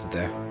been harvested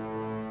there.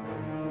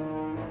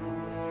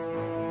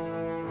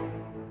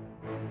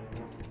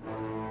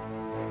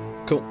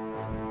 Cool.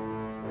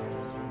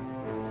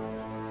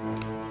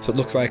 So it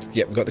looks like,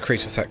 yep, we've got the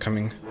creature set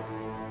coming.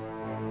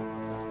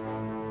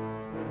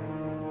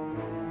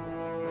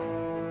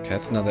 Okay,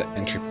 that's another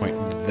entry point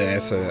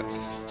there, so that's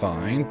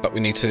fine. But we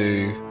need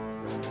to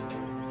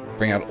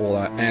bring out all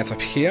our ants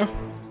up here.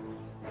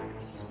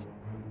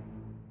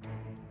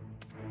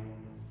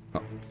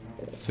 Oh,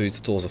 food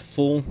stores are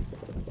full.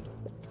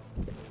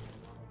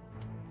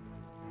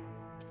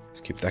 Let's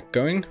keep that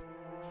going.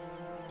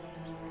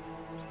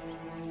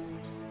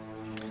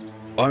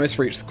 I almost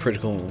reached the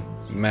critical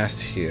mass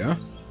here.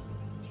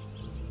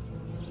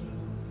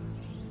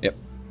 Yep,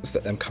 just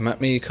let them come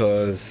at me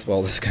because,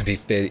 well, this is going to be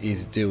fairly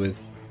easy to deal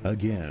with.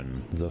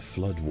 Again, the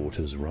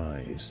floodwaters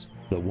rise.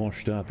 The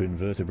washed-up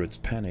invertebrates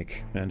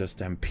panic, and a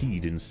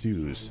stampede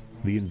ensues.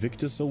 The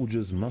Invicta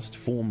soldiers must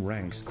form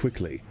ranks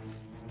quickly.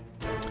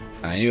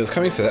 I knew it was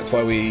coming, so that's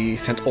why we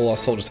sent all our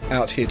soldiers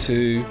out here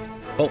to,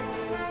 well,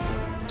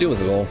 deal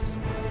with it all.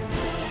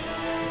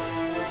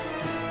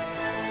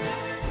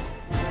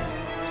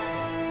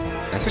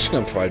 That's actually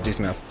going to provide a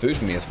decent amount of food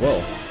for me as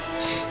well.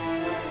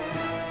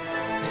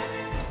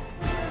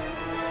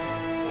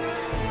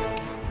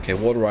 Okay,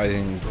 water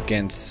rising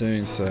again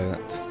soon, so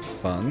that's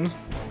fun.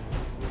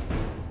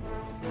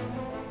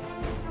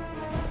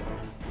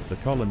 The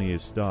colony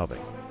is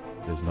starving.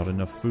 There's not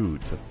enough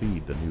food to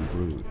feed the new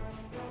brood.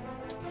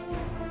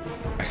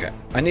 Okay,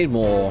 I need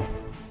more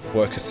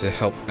workers to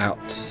help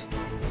out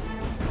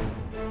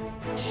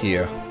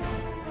here.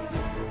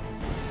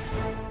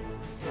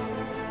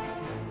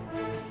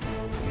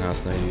 Now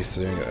it's no use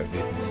doing it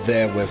over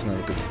there. Where's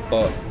another good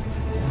spot?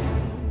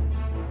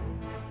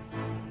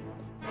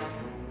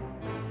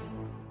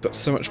 Got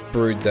so much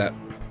brood that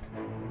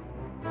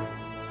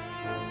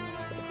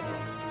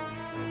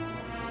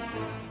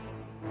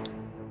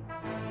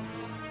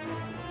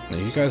now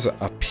you guys are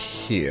up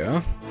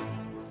here.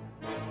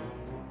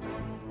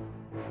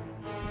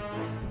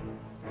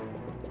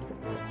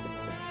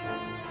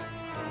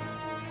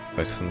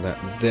 Focus on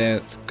that there.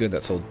 That's good.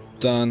 That's all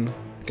done.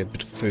 Get a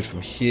bit of food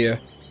from here.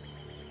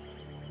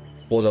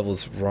 Water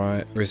levels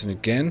risen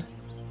again.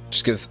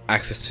 Just gives us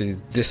access to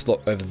this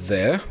lot over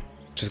there,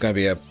 which is going to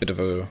be a bit of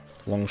a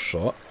long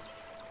shot.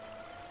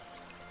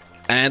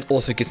 And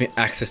also gives me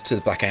access to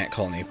the black ant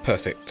colony.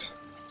 Perfect.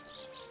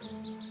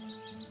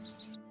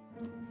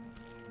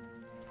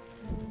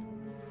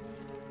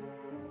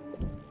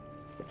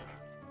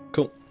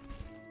 Cool.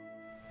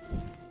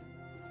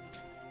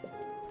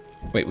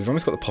 Wait, we've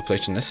almost got the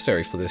population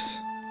necessary for this.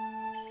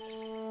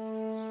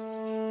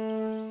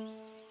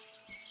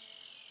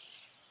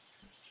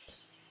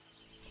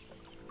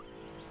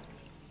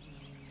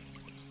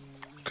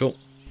 Cool.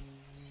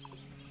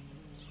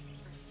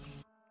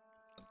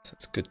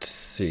 That's good to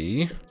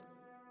see.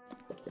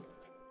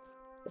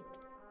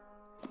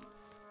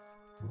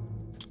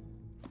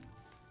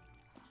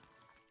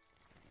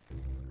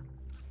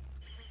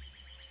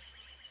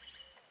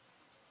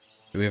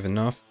 Do we have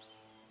enough?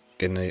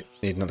 Gonna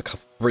need another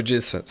couple of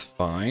bridges, so that's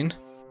fine.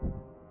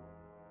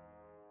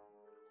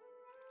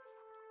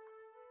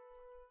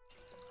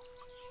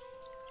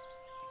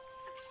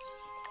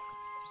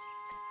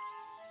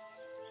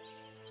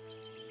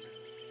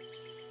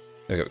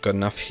 We've got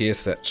enough here,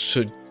 so that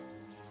should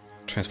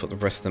transport the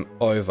rest of them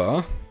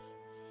over.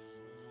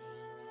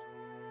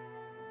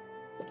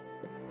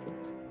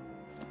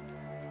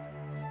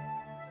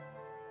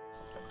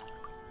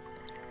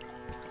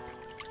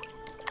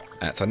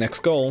 That's our next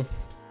goal.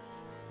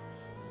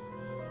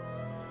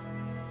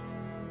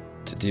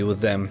 To deal with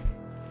them.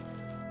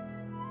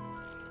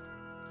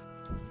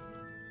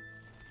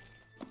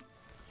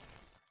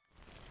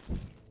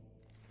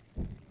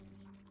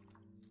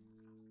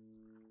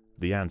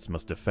 The ants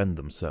must defend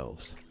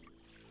themselves.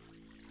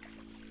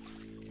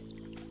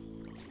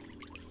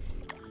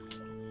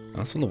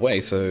 That's on the way,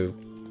 so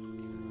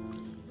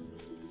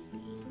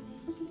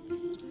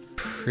it's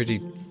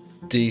pretty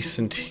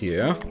decent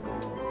here.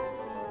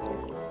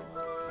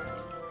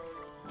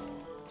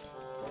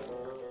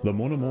 The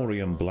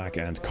Monomorium black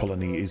ant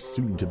colony is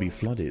soon to be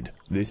flooded.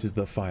 This is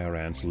the fire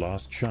ants'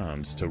 last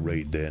chance to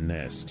raid their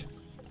nest.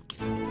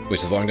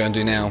 Which is what I'm going to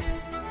do now.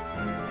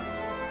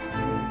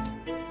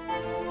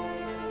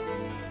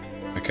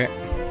 Okay.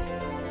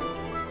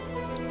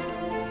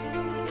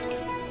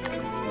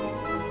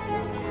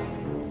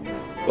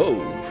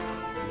 Oh,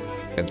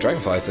 got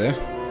dragonflies there.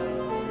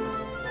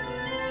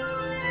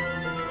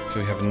 Do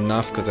we have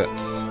enough? Because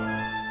that's...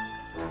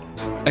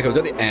 Okay, we've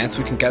got the ants.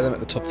 We can gather them at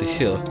the top of the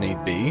hill if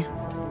need be.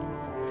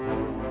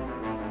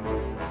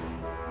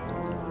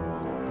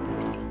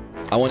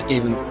 I want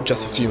even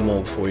just a few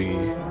more before we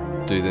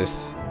do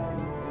this.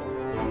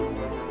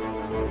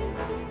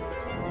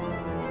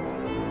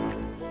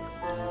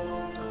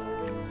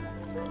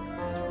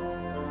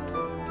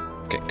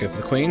 Okay, go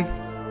for the queen.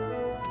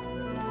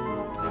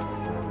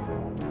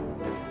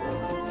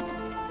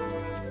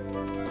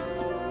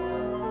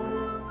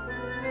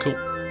 Cool.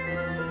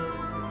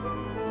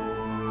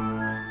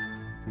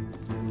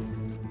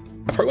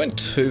 I probably went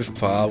too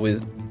far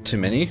with too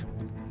many.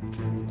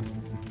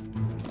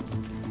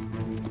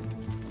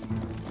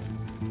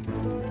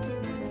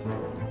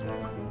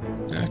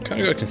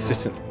 Kind of got a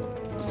consistent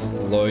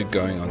flow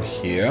going on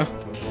here.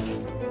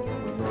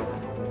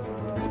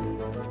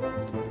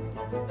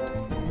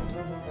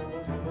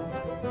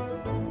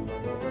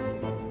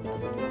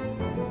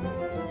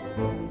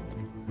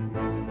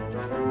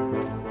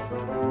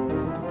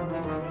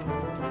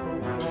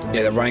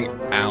 Yeah, they're running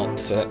out,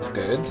 so that's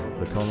good.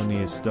 The colony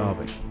is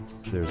starving.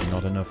 There's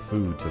not enough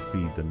food to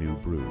feed the new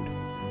brood.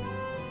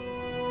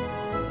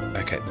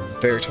 Okay, at the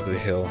very top of the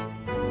hill.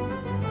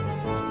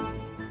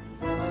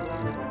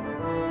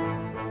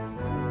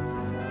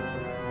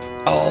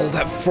 Oh,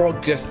 that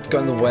frog just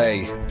got in the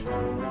way.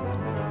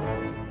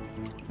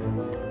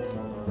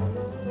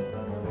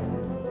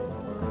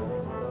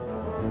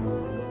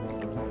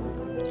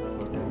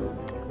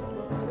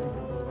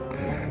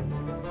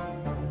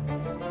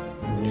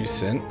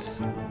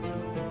 Nuisance.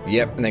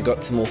 Yep, and they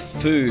got some more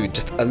food,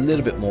 just a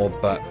little bit more,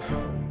 but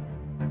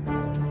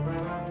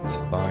it's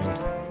fine.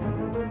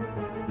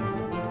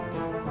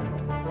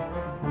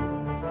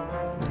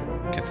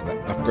 Cancel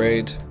that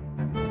upgrade.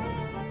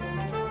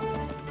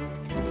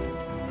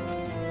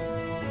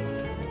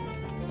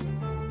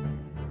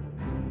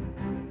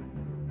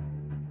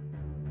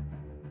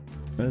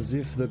 As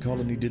if the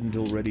colony didn't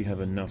already have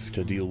enough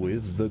to deal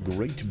with, the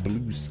great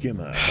blue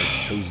skimmer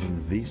has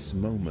chosen this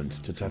moment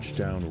to touch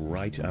down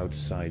right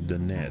outside the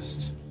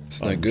nest.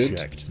 It's no good.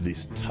 Unchecked,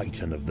 this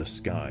titan of the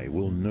sky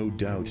will no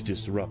doubt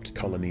disrupt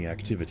colony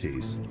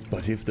activities.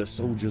 But if the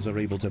soldiers are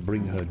able to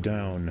bring her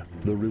down,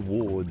 the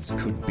rewards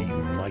could be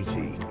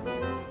mighty.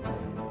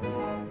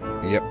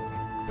 Yep.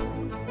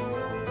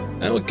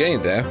 And we're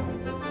getting there.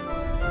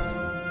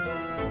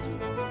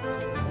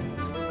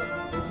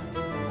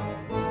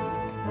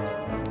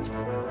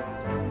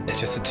 It's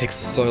just it takes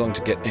so long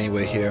to get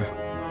anywhere here.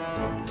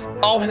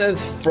 Oh, and then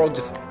this frog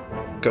just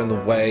got in the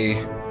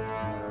way.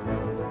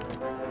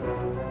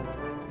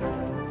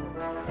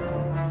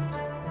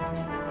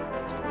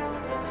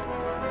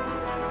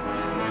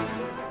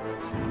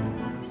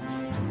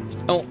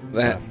 Oh,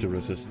 that. After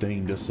a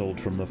sustained assault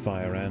from the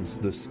fire ants,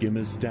 the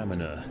skimmer's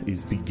stamina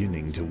is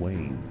beginning to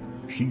wane.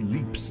 She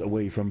leaps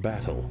away from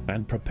battle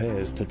and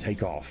prepares to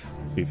take off.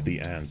 If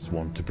the ants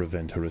want to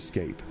prevent her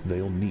escape,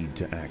 they'll need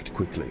to act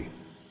quickly.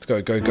 Let's go,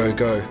 go, go,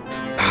 go.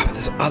 Ah, but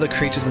there's other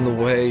creatures in the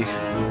way.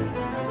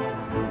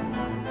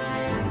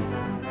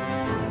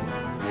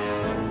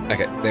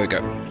 Okay, there we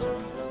go.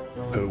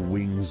 Her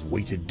wings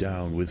weighted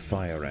down with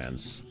fire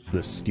ants.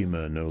 The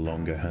skimmer no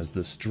longer has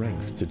the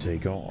strength to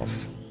take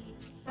off.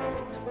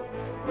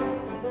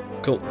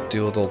 Cool,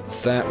 deal with all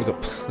that. We've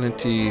got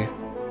plenty of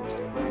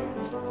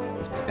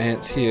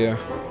ants here.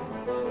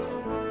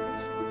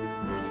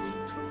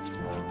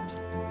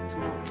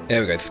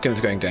 There we go, the skimmer's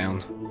going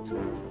down.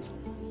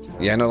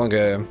 Yeah, I no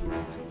longer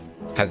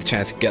had the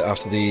chance to get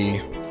after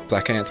the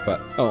black ants,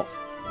 but oh.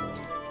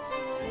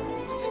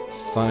 It's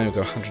fine, we've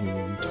got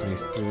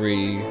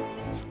 123.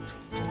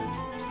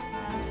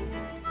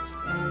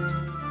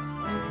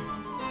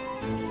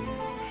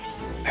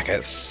 Okay,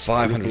 it's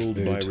 500 Crippled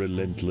by food.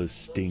 relentless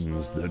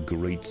stings, the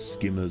great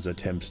skimmer's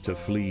attempts to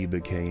flee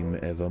became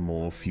ever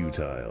more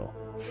futile.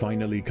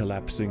 Finally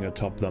collapsing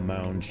atop the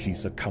mound, she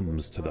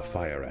succumbs to the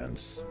fire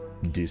ants.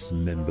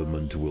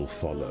 Dismemberment will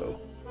follow.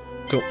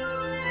 Cool.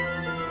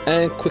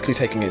 And quickly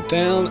taking it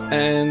down,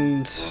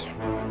 and... see,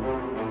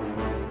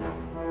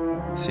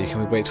 can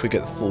we wait till we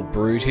get the full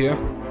brood here?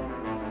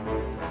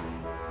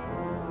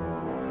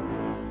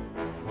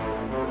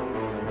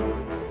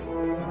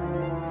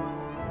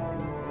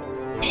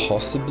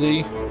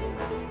 Possibly.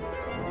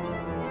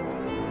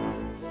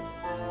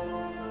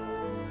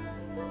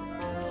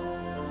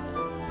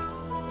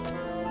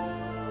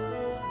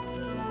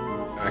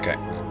 Okay.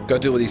 Go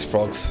deal with these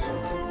frogs.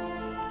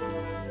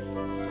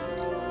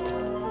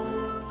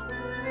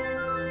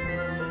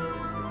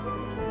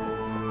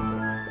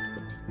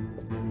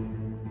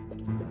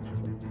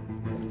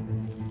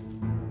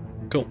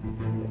 Cool.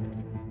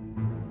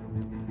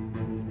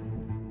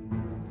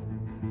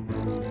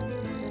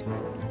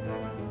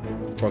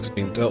 Frogs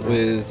being dealt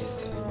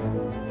with.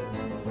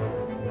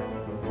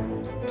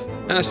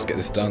 And let's just get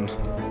this done.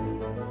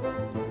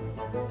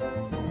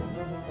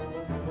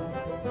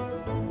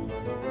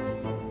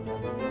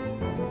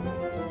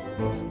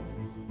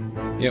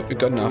 Yep, we've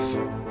got enough.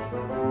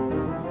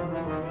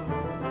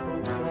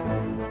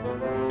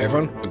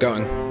 Everyone, we're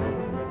going.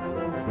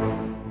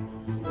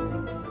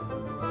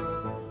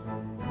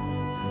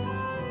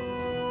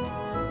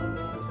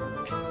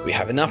 We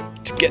have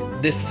enough to get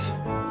this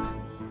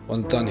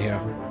one done here.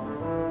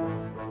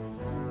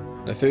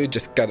 No food,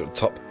 just gather at the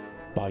top.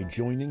 By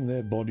joining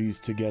their bodies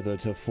together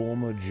to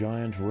form a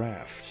giant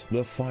raft,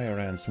 the fire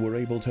ants were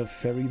able to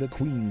ferry the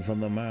queen from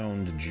the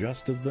mound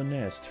just as the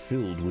nest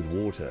filled with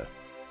water.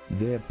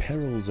 Their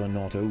perils are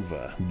not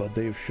over, but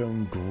they've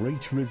shown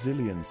great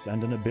resilience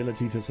and an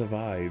ability to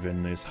survive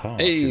in this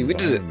harsh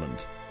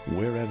environment.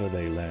 Wherever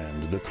they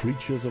land, the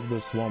creatures of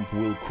the swamp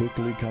will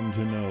quickly come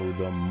to know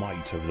the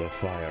might of the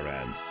fire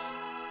ants.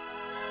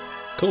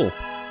 Cool.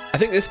 I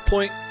think at this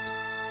point,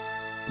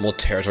 more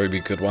territory would be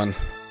a good one.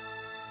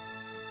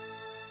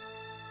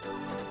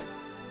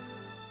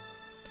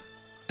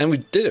 And we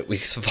did it. We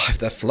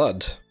survived that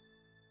flood.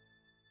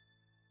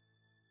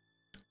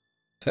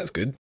 That's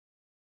good.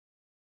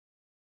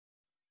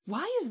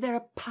 Why is there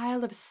a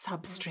pile of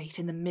substrate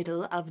in the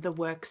middle of the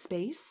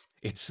workspace?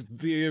 It's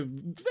the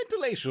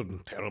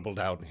ventilation terrible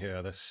down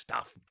here. The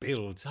stuff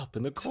builds up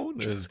in the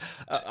corners.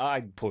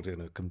 I'd put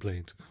in a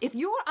complaint. If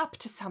you're up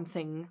to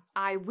something,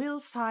 I will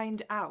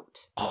find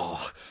out.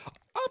 Oh,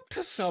 up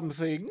to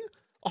something?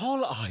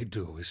 All I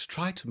do is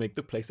try to make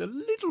the place a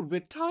little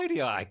bit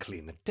tidier. I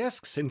clean the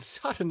desks and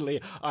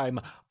suddenly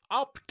I'm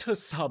up to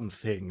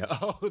something.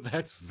 Oh,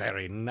 that's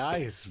very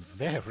nice,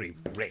 very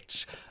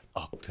rich.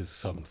 Up to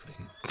something.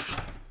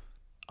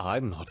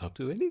 I'm not up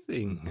to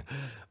anything.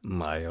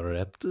 My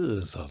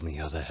raptors, on the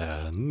other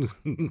hand.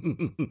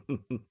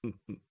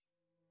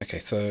 Okay,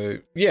 so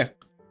yeah,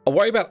 I'll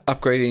worry about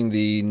upgrading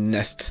the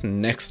nest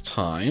next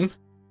time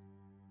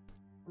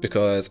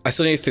because I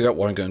still need to figure out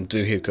what I'm going to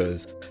do here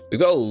because we've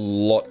got a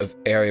lot of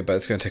area, but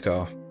it's going to take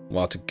a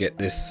while to get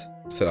this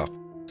set up.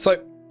 So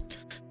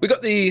we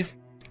got the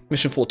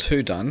mission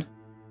 4.2 done,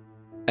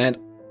 and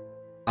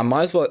I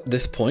might as well at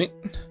this point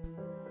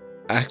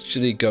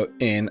actually go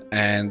in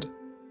and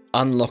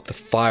unlock the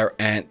fire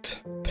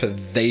ant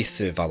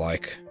pervasive. I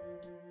like.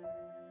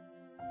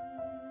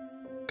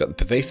 Got the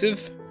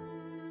pervasive.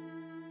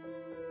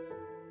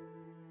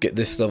 Get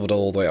this leveled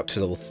all the way up to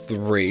level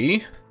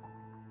 3.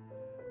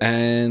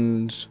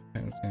 And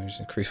just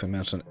increase my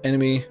amount on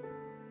enemy.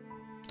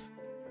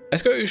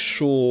 Let's go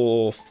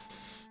sure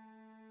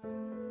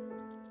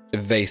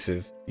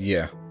evasive.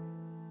 Yeah.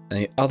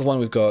 And the other one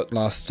we've got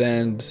last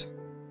stand.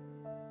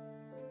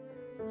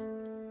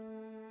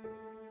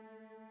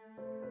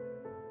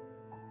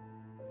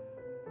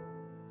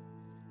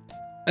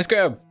 Let's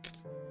grab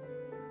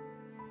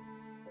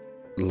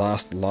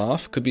last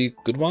laugh. Could be a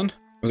good one.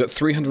 We've got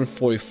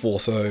 344,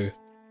 so it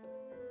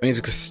means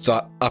we could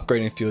start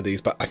upgrading a few of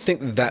these. But I think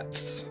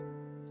that's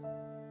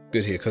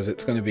good here because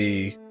it's going to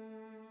be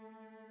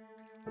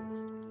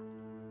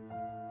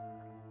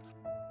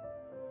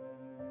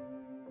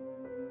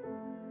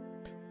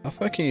how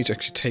far can you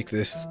actually take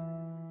this?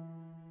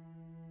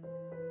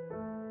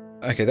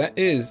 Okay, that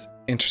is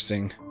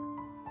interesting.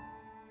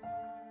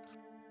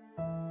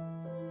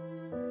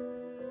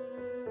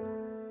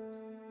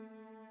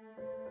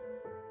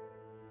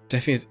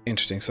 Definitely is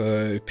interesting.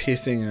 So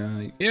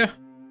piercing, yeah.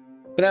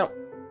 For now,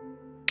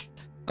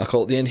 I'll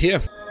call it the end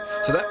here.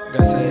 So that, I'm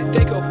going to say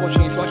thank you all for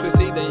watching. If you like what you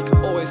see, then you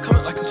can always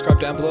comment, like, and subscribe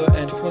down below.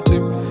 And if you want to,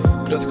 you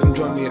can also come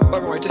join me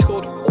over my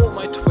Discord or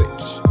my Twitch.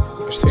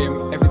 I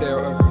stream every day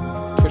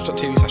over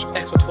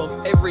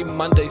twitch.tv/export12 every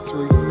Monday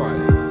through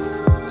Friday.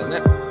 And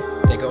that,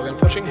 thank you all again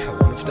for watching.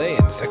 Have a wonderful day,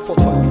 and it's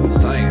Export12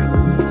 signing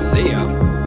out. See ya.